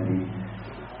and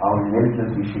how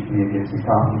relentless we should be against the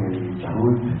kafir and the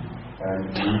jahud,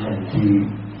 and we can be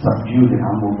subdued and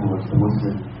humble towards the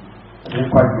Muslim. I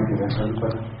didn't quite get the reference,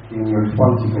 but in your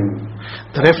response you can...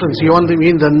 The reference, you want to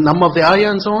mean the number of the ayah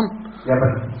and so on? Yeah,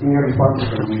 but in your response you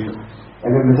can read it.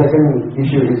 And then the second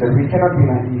issue is that we cannot be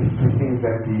naive to think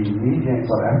that the media in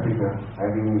South Africa,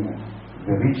 having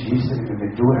the rich history that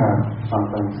they do have,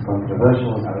 sometimes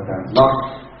controversial and other times not,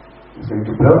 is going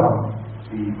to blow up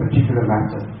the particular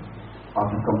matter out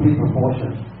of complete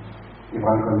proportion. If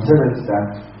one considers that,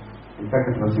 in fact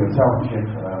it was yourself, Sheikh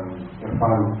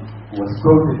Irfan, who was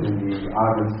quoted in the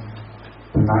August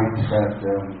tonight that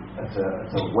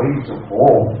it's a wave of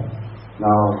war.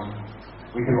 Now,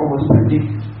 we can almost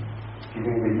predict,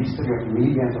 given the history of the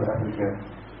media in South Africa,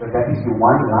 that is the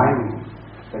one line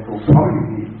that will probably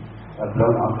be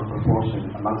blown out of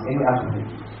proportion amongst any other thing.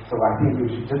 So I think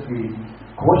we should just be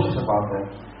cautious about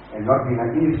that and not be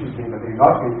naive to think that they're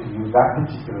not going to use that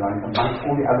particular line amongst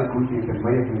all the other good things that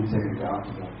may have been said in the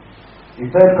article. The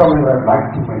third comment I'd like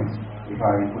to make, if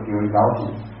I put your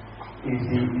indulgence, is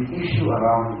the issue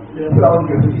around without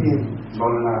your team,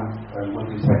 Maulana, with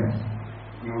respect.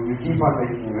 You keep on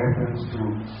making reference to,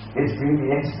 let's bring the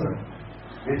expert.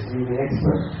 Let's bring the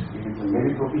expert. If it's a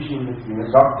medical issue, let's bring a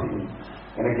doctor in.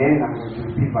 And again, I'm going to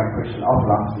repeat my question of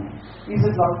last week. Is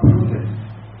it not prudent,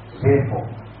 therefore,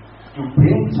 to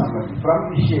bring somebody from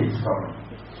the Sheikh's scholar,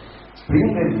 bring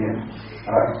them here,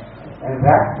 right? And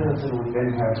that person will then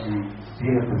have to be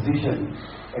in a position,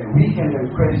 and we can then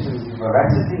question the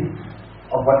veracity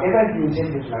of whatever he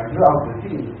intended throughout the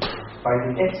field by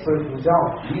the expert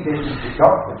himself. He then is the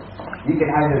doctor. He can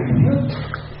either refute,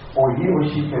 or he or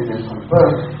she can then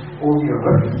confirm all the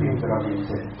horrific things that are being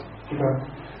said.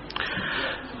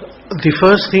 The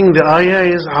first thing, the ayah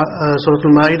is Surah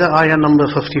Al-Ma'idah, ayah number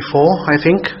 54, I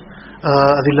think.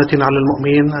 Adillatin ala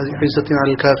al-mu'min, izzatin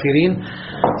ala al-kafirin.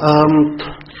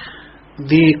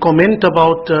 The comment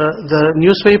about the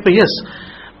newspaper, yes.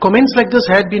 Comments like this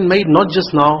had been made not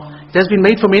just now. It has been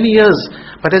made for many years.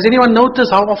 But has anyone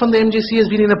noticed how often the MJC has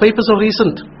been in the papers of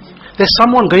recent? There's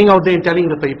someone going out there and telling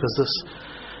the papers this.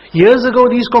 Years ago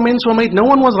these comments were made, no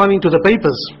one was running to the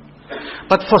papers.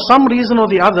 But for some reason or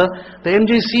the other, the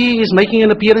MJC is making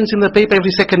an appearance in the paper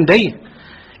every second day.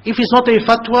 If it's not a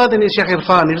fatwa, then it's Sheikh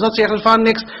Irfan. If it's not Sheikh Irfan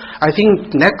next, I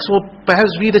think next will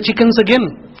perhaps be the chickens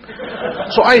again.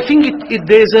 So I think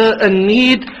there's a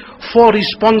need for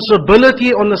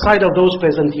responsibility on the side of those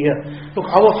present here. Look,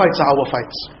 our fights are our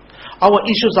fights. Our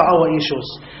issues are our issues.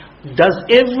 Does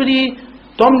every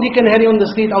Tom, Dick and Harry on the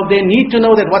street out there need to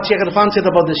know that what Sheikh Irfan said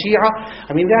about the Shia?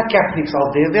 I mean, there are Catholics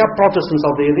out there, there are Protestants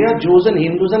out there, there are Jews and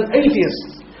Hindus and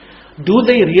atheists. Do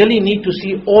they really need to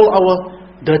see all our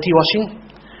dirty washing?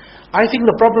 I think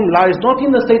the problem lies not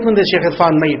in the statement that Sheikh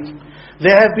Irfan made.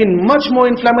 There have been much more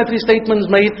inflammatory statements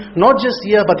made, not just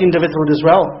here but in Lecutre as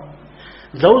well.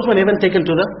 Those were never taken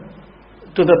to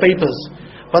the papers.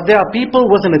 But there are people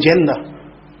with an agenda.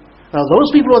 Now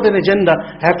those people with an agenda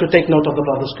have to take note of the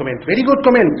brother's comment. Very good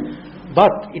comment,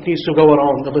 but it needs to go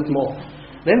around a bit more.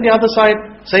 Then the other side,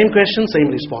 same question,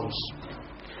 same response.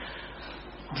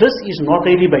 This is not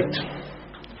a debate.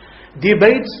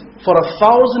 Debates for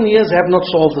 1,000 years have not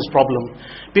solved this problem.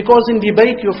 Because in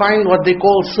debate you find what they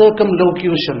call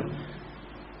circumlocution.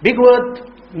 Big word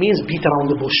means beat around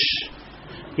the bush.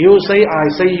 You say, I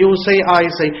say, you say, I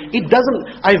say. It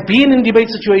doesn't. I've been in debate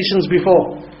situations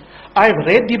before. I've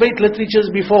read debate literatures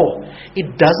before.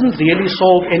 It doesn't really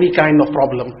solve any kind of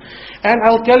problem. And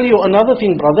I'll tell you another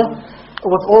thing, brother,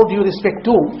 with all due respect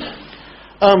too.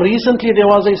 Recently there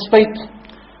was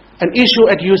an issue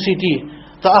at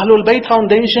UCT. The Ahlul Bayt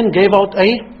Foundation gave out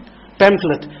a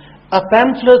pamphlet. A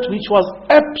pamphlet which was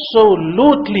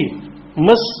absolutely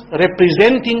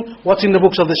misrepresenting what's in the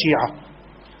books of the Shia.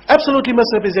 Absolutely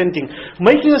misrepresenting.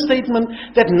 Making a statement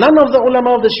that none of the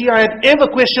ulama of the Shia had ever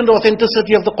questioned the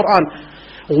authenticity of the Quran.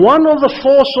 One of the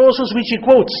 4 sources which he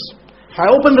quotes, I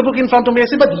opened the book in front of me, I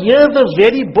said, but here the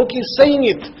very book is saying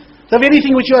it. The very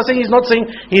thing which you are saying is not saying,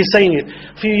 he is saying it.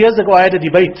 A few years ago I had a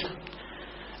debate.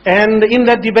 And in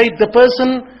that debate, the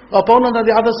opponent on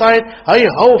the other side, I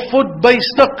how foot by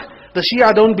stuck. The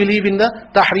Shia don't believe in the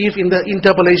tahrif, in the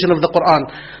interpolation of the Quran.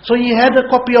 So he had a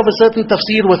copy of a certain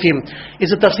tafsir with him.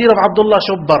 It's a tafsir of Abdullah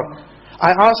Shubbar.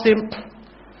 I asked him,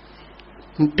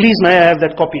 please may I have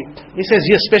that copy? He says,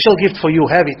 yes, special gift for you,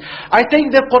 have it. I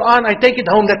take that Quran, I take it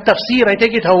home, that tafsir, I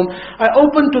take it home. I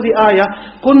open to the ayah,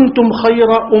 kuntum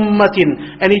khayra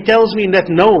ummatin. And he tells me that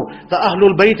no, the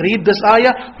Ahlul Bayt read this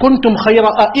ayah, kuntum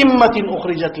khayra a'immatin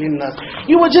ukhrijat linnas.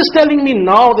 You were just telling me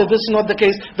now that this is not the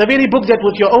case. The very book that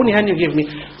with your own hand you give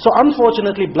me. So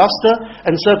unfortunately, bluster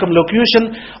and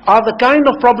circumlocution are the kind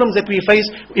of problems that we face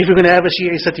if you're going to have a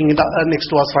Shia sitting next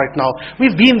to us right now.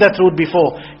 We've been that route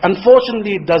before.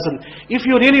 Unfortunately, it doesn't. If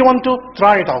you really want to,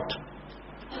 try it out.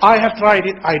 I have tried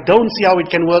it. I don't see how it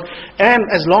can work. And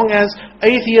as long as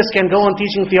atheists can go on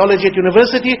teaching theology at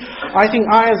university, I think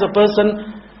I as a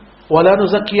person, وَلَا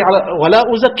أُزَكِّي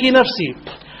نَفْسِي,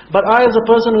 but I as a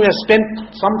person who has spent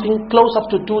something close up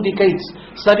to 2 decades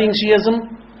studying Shiasm,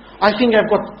 I think I've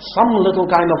got some little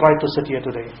kind of right to sit here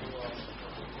today.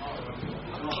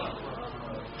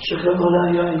 Shukran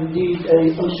Mawlana, you are indeed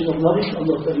a ocean of knowledge.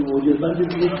 Allah will reward you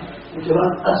abundantly. And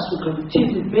grant us to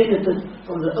continue to benefit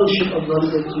from the ocean of knowledge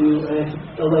that you have.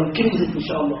 Allah increase it,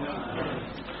 inshallah.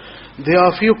 There are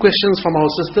a few questions from our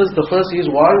sisters. The first is,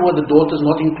 why were the daughters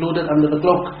not included under the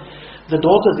cloak? The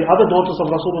other daughters of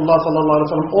Rasulullah sallallahu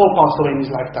alaihi wasallam all passed away in his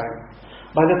lifetime.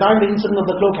 By the time the incident of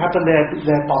the cloak happened,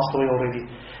 they had passed away already.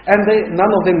 And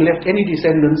none of them left any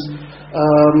descendants.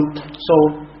 So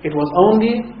it was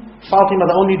only Fatima,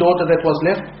 the only daughter that was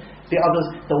left. The others,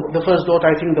 the first daughter,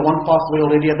 I think the one passed away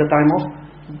already at the time of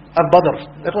Badr.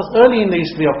 That was early in the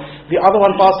history of. The other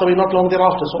one passed away not long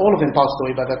thereafter. So all of them passed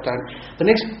away by that time. The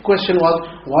next question was,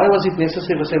 why was it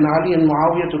necessary for Sayyidina Ali and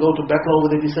Muawiyah to go to battle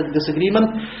over the disagreement?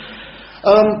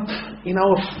 In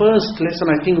our first lesson,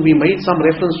 I think we made some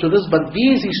reference to this, but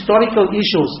these historical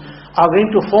issues are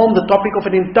going to form the topic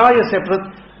of an entire separate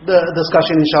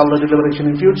discussion, inshallah, deliberation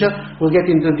in future. We'll get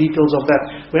into the details of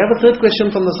that. We have a third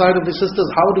question from the side of the sisters.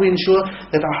 How do we ensure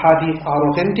that our hadith are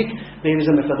authentic? There is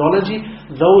a methodology.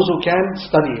 Those who can,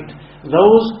 study it.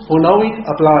 Those who know it,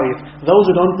 apply it. Those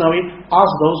who don't know it,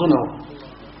 ask those who know.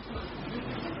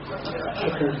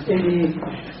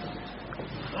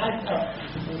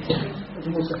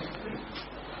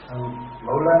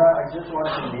 Maulana, I just want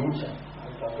to mention,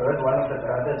 I've heard one of the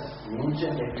brothers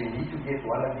mention that we need to get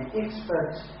one of the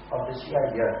experts of the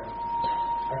Shia here.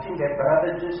 I think that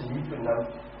brother just need to know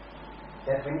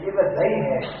that whenever they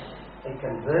have a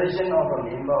conversion of a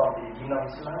member of the Deen of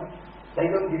Islam, they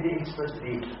don't get the experts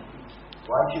there.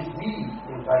 Why should we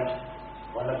invite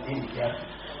one of them here?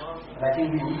 And I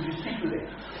think we need to stick to that.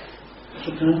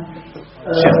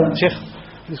 Sheikh,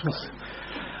 this was...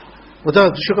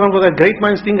 Shukran for that. Great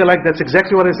minds think alike. That's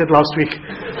exactly what I said last week.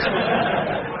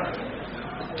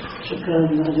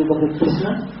 Shukran,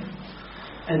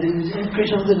 and there is any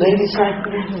question of the lady side.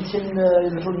 It's in the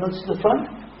little notes to the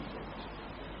front.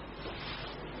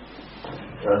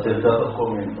 Just a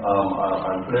comment.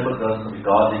 I'm flabbergasted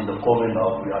regarding the comment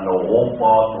of we are on the wrong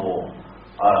path, or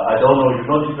I don't know. You're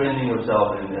not defending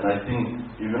yourself, and I think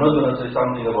if you're not going to say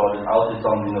something about it, I'll say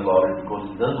something about it,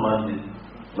 because this month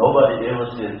nobody ever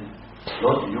said.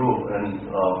 Not you, and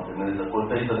there's a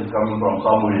quotation coming from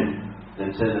somewhere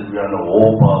that says that we are on a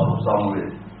war path or somewhere.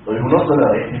 So you're not going to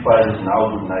rectify this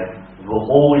now tonight. It will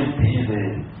always be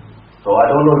there. So I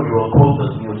don't know if you were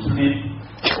quoted in your sleep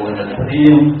or in a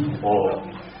dream or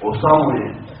or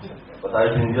somewhere. But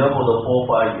I've been here for the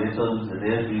 4-5 lessons.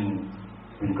 There's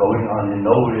been going on in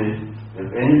nowhere. If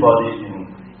anybody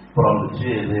from the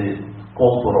chair there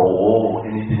called for a war or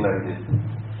anything like that.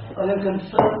 I can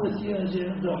confirm with you, as you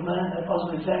know, Rahman, I asked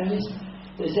my families,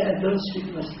 they say I don't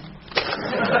speak Muslim.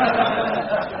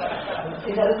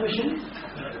 Any other question?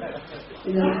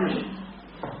 Any other question?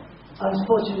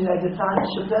 Unfortunately, at the time,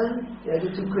 Shaitan, there are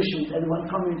 2 questions and 1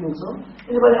 comment also.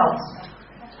 Anybody else?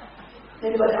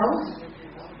 Anybody else?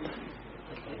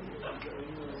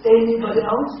 Anybody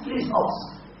else? Please ask.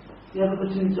 You have an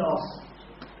opportunity to ask.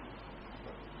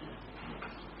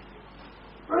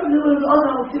 Right, no,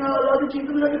 other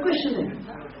people have a question then.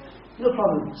 No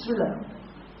problem. Bismillah.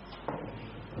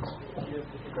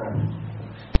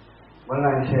 Well,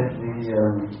 I said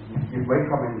you may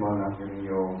comment on during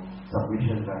your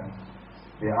submission that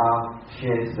there are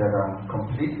shares that are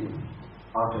completely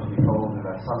out of the fold, there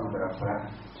are some that are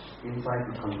perhaps inside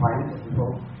the confines of the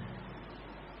fold.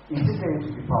 Is it going to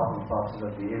be part and parcel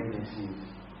of the agency's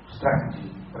strategy,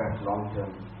 perhaps long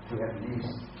term, to at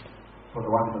least, for the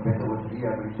want of a better word,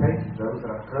 rehabilitate those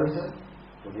that are closer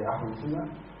to the Ahlul Sunnah?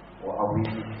 Or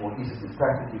is it the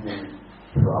strategy then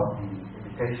throughout the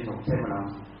educational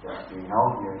seminars that's being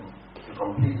held here to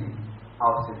completely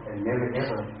oust it and never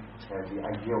ever have the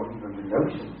idea or even the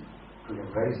notion to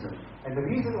embrace them? And the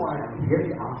reason why I'm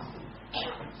really asking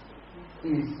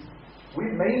is we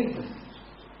made this,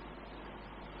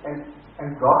 and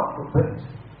God forbid,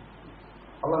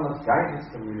 Allah must guide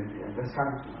this community and this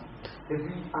country. If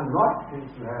we are not going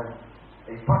to have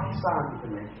a Pakistan in the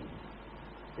making,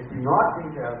 if we're not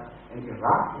going to have an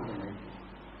Iraq in the making,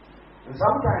 and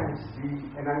sometimes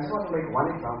and I just want to make one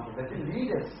example, that the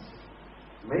leaders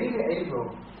may be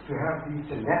able to have the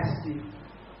tenacity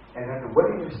and have the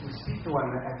willingness to speak to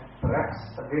one at perhaps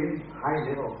a very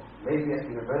high level, maybe at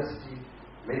university,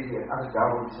 maybe at other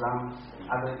Darul Islams and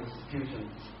other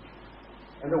institutions.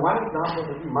 And the one example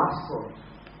that we must quote,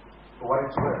 for what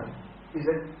it's worth, is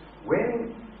that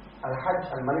when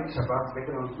Al-Hajj al-Malik Shabazz,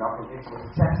 better known as Malcolm X, was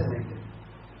assassinated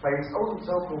by his own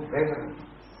so-called brethren,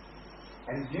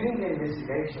 and during the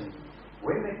investigation,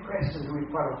 when they questioned Louis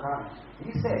Farrakhan,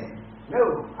 he said, "No,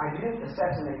 I didn't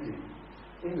assassinate him."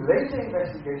 In later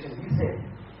investigation, he said,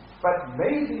 "But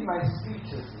maybe my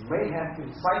speeches may have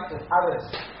incited others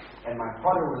and my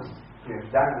followers to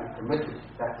have done and committed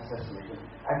that assassination."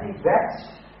 I think that's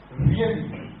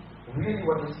really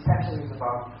what this passion is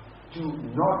about, to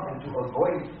not and to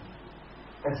avoid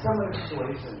a similar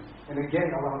situation. And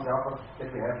again, Allah help us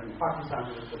that we have in Pakistan,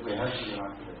 that we have in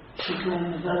Iraq today.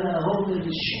 Shukran, brother. I hope that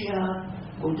the Shia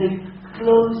will take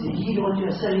close heed what you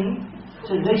are saying,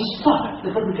 so they stop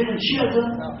the propaganda of Shiasm,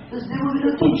 there will be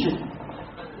no tension.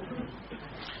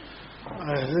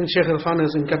 I think Sheikh Irfan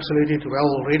has encapsulated well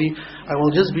already. I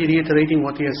will just be reiterating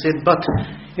what he has said, but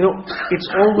it's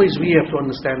always we have to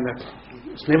understand that.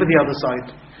 It's never the other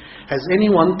side. Has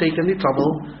anyone taken the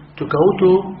trouble to go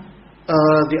to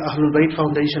the Ahlul Bayt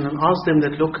Foundation and ask them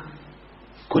that, look,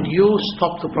 could you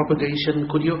stop the propagation?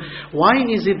 Why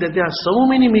is it that there are so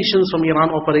many missions from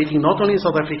Iran operating not only in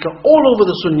South Africa, all over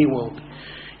the Sunni world?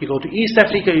 You go to East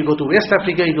Africa, you go to West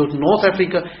Africa, you go to North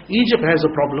Africa. Egypt has a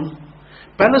problem.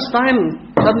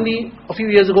 Palestine, suddenly, a few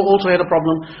years ago, also had a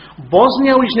problem.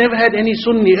 Bosnia, which never had any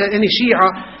Sunni, any Shia,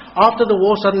 after the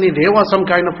war, suddenly there was some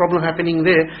kind of problem happening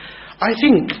there. I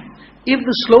think, if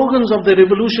the slogans of the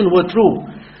revolution were true,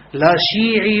 La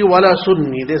Shi'i wa la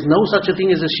Sunni, there's no such a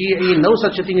thing as a Shi'i, no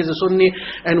such a thing as a Sunni,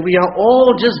 and we are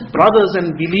all just brothers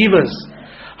and believers.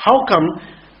 How come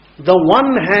the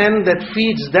one hand that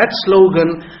feeds that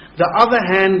slogan, the other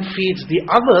hand feeds the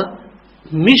other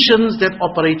missions that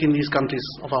operate in these countries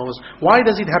of ours? Why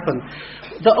does it happen?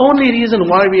 The only reason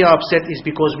why we are upset is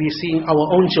because we are seeing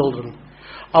our own children,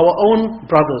 our own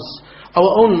brothers,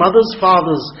 our own mothers,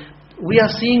 fathers, we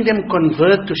are seeing them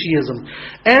convert to Shiasm.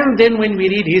 And then when we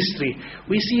read history,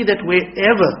 we see that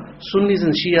wherever Sunnis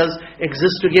and Shias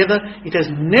exist together, it has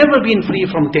never been free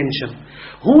from tension.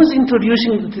 Who is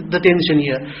introducing the tension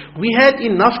here? We had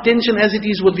enough tension as it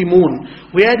is with the moon.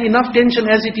 We had enough tension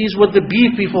as it is with the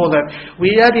beef before that.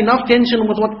 We had enough tension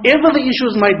with whatever the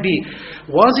issues might be.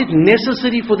 Was it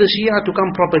necessary for the Shia to come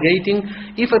propagating?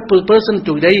 If a person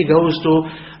today goes to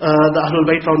the Ahlul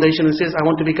Bayt Foundation and says, I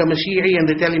want to become a Shi'i, and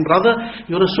they tell him, brother,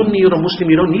 you're a Sunni, you're a Muslim,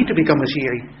 you don't need to become a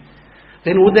Shi'i.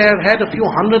 Then would they have had a few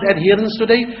hundred adherents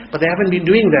today? But they haven't been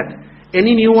doing that.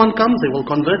 Any new one comes, they will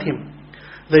convert him.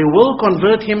 They will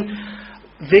convert him.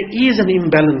 There is an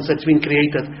imbalance that's been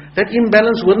created. That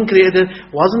imbalance wasn't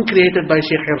created by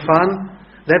Sheikh Irfan.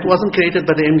 That wasn't created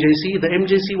by the MJC. The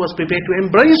MJC was prepared to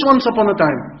embrace once upon a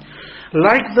time.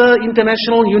 Like the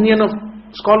International Union of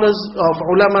scholars of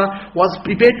ulama was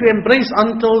prepared to embrace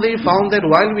until they found that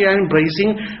while we are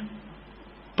embracing,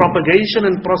 propagation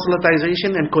and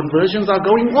proselytization and conversions are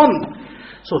going on.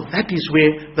 So that is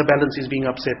where the balance is being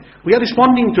upset. We are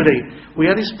responding today. We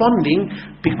are responding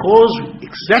because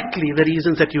exactly the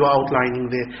reasons that you are outlining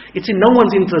there. It's in no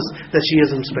one's interest that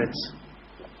Shiasm spreads.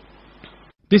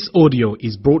 This audio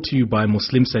is brought to you by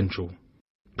Muslim Central.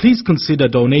 Please consider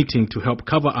donating to help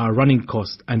cover our running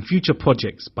costs and future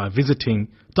projects by visiting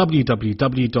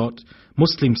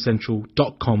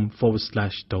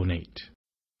www.muslimcentral.com/donate.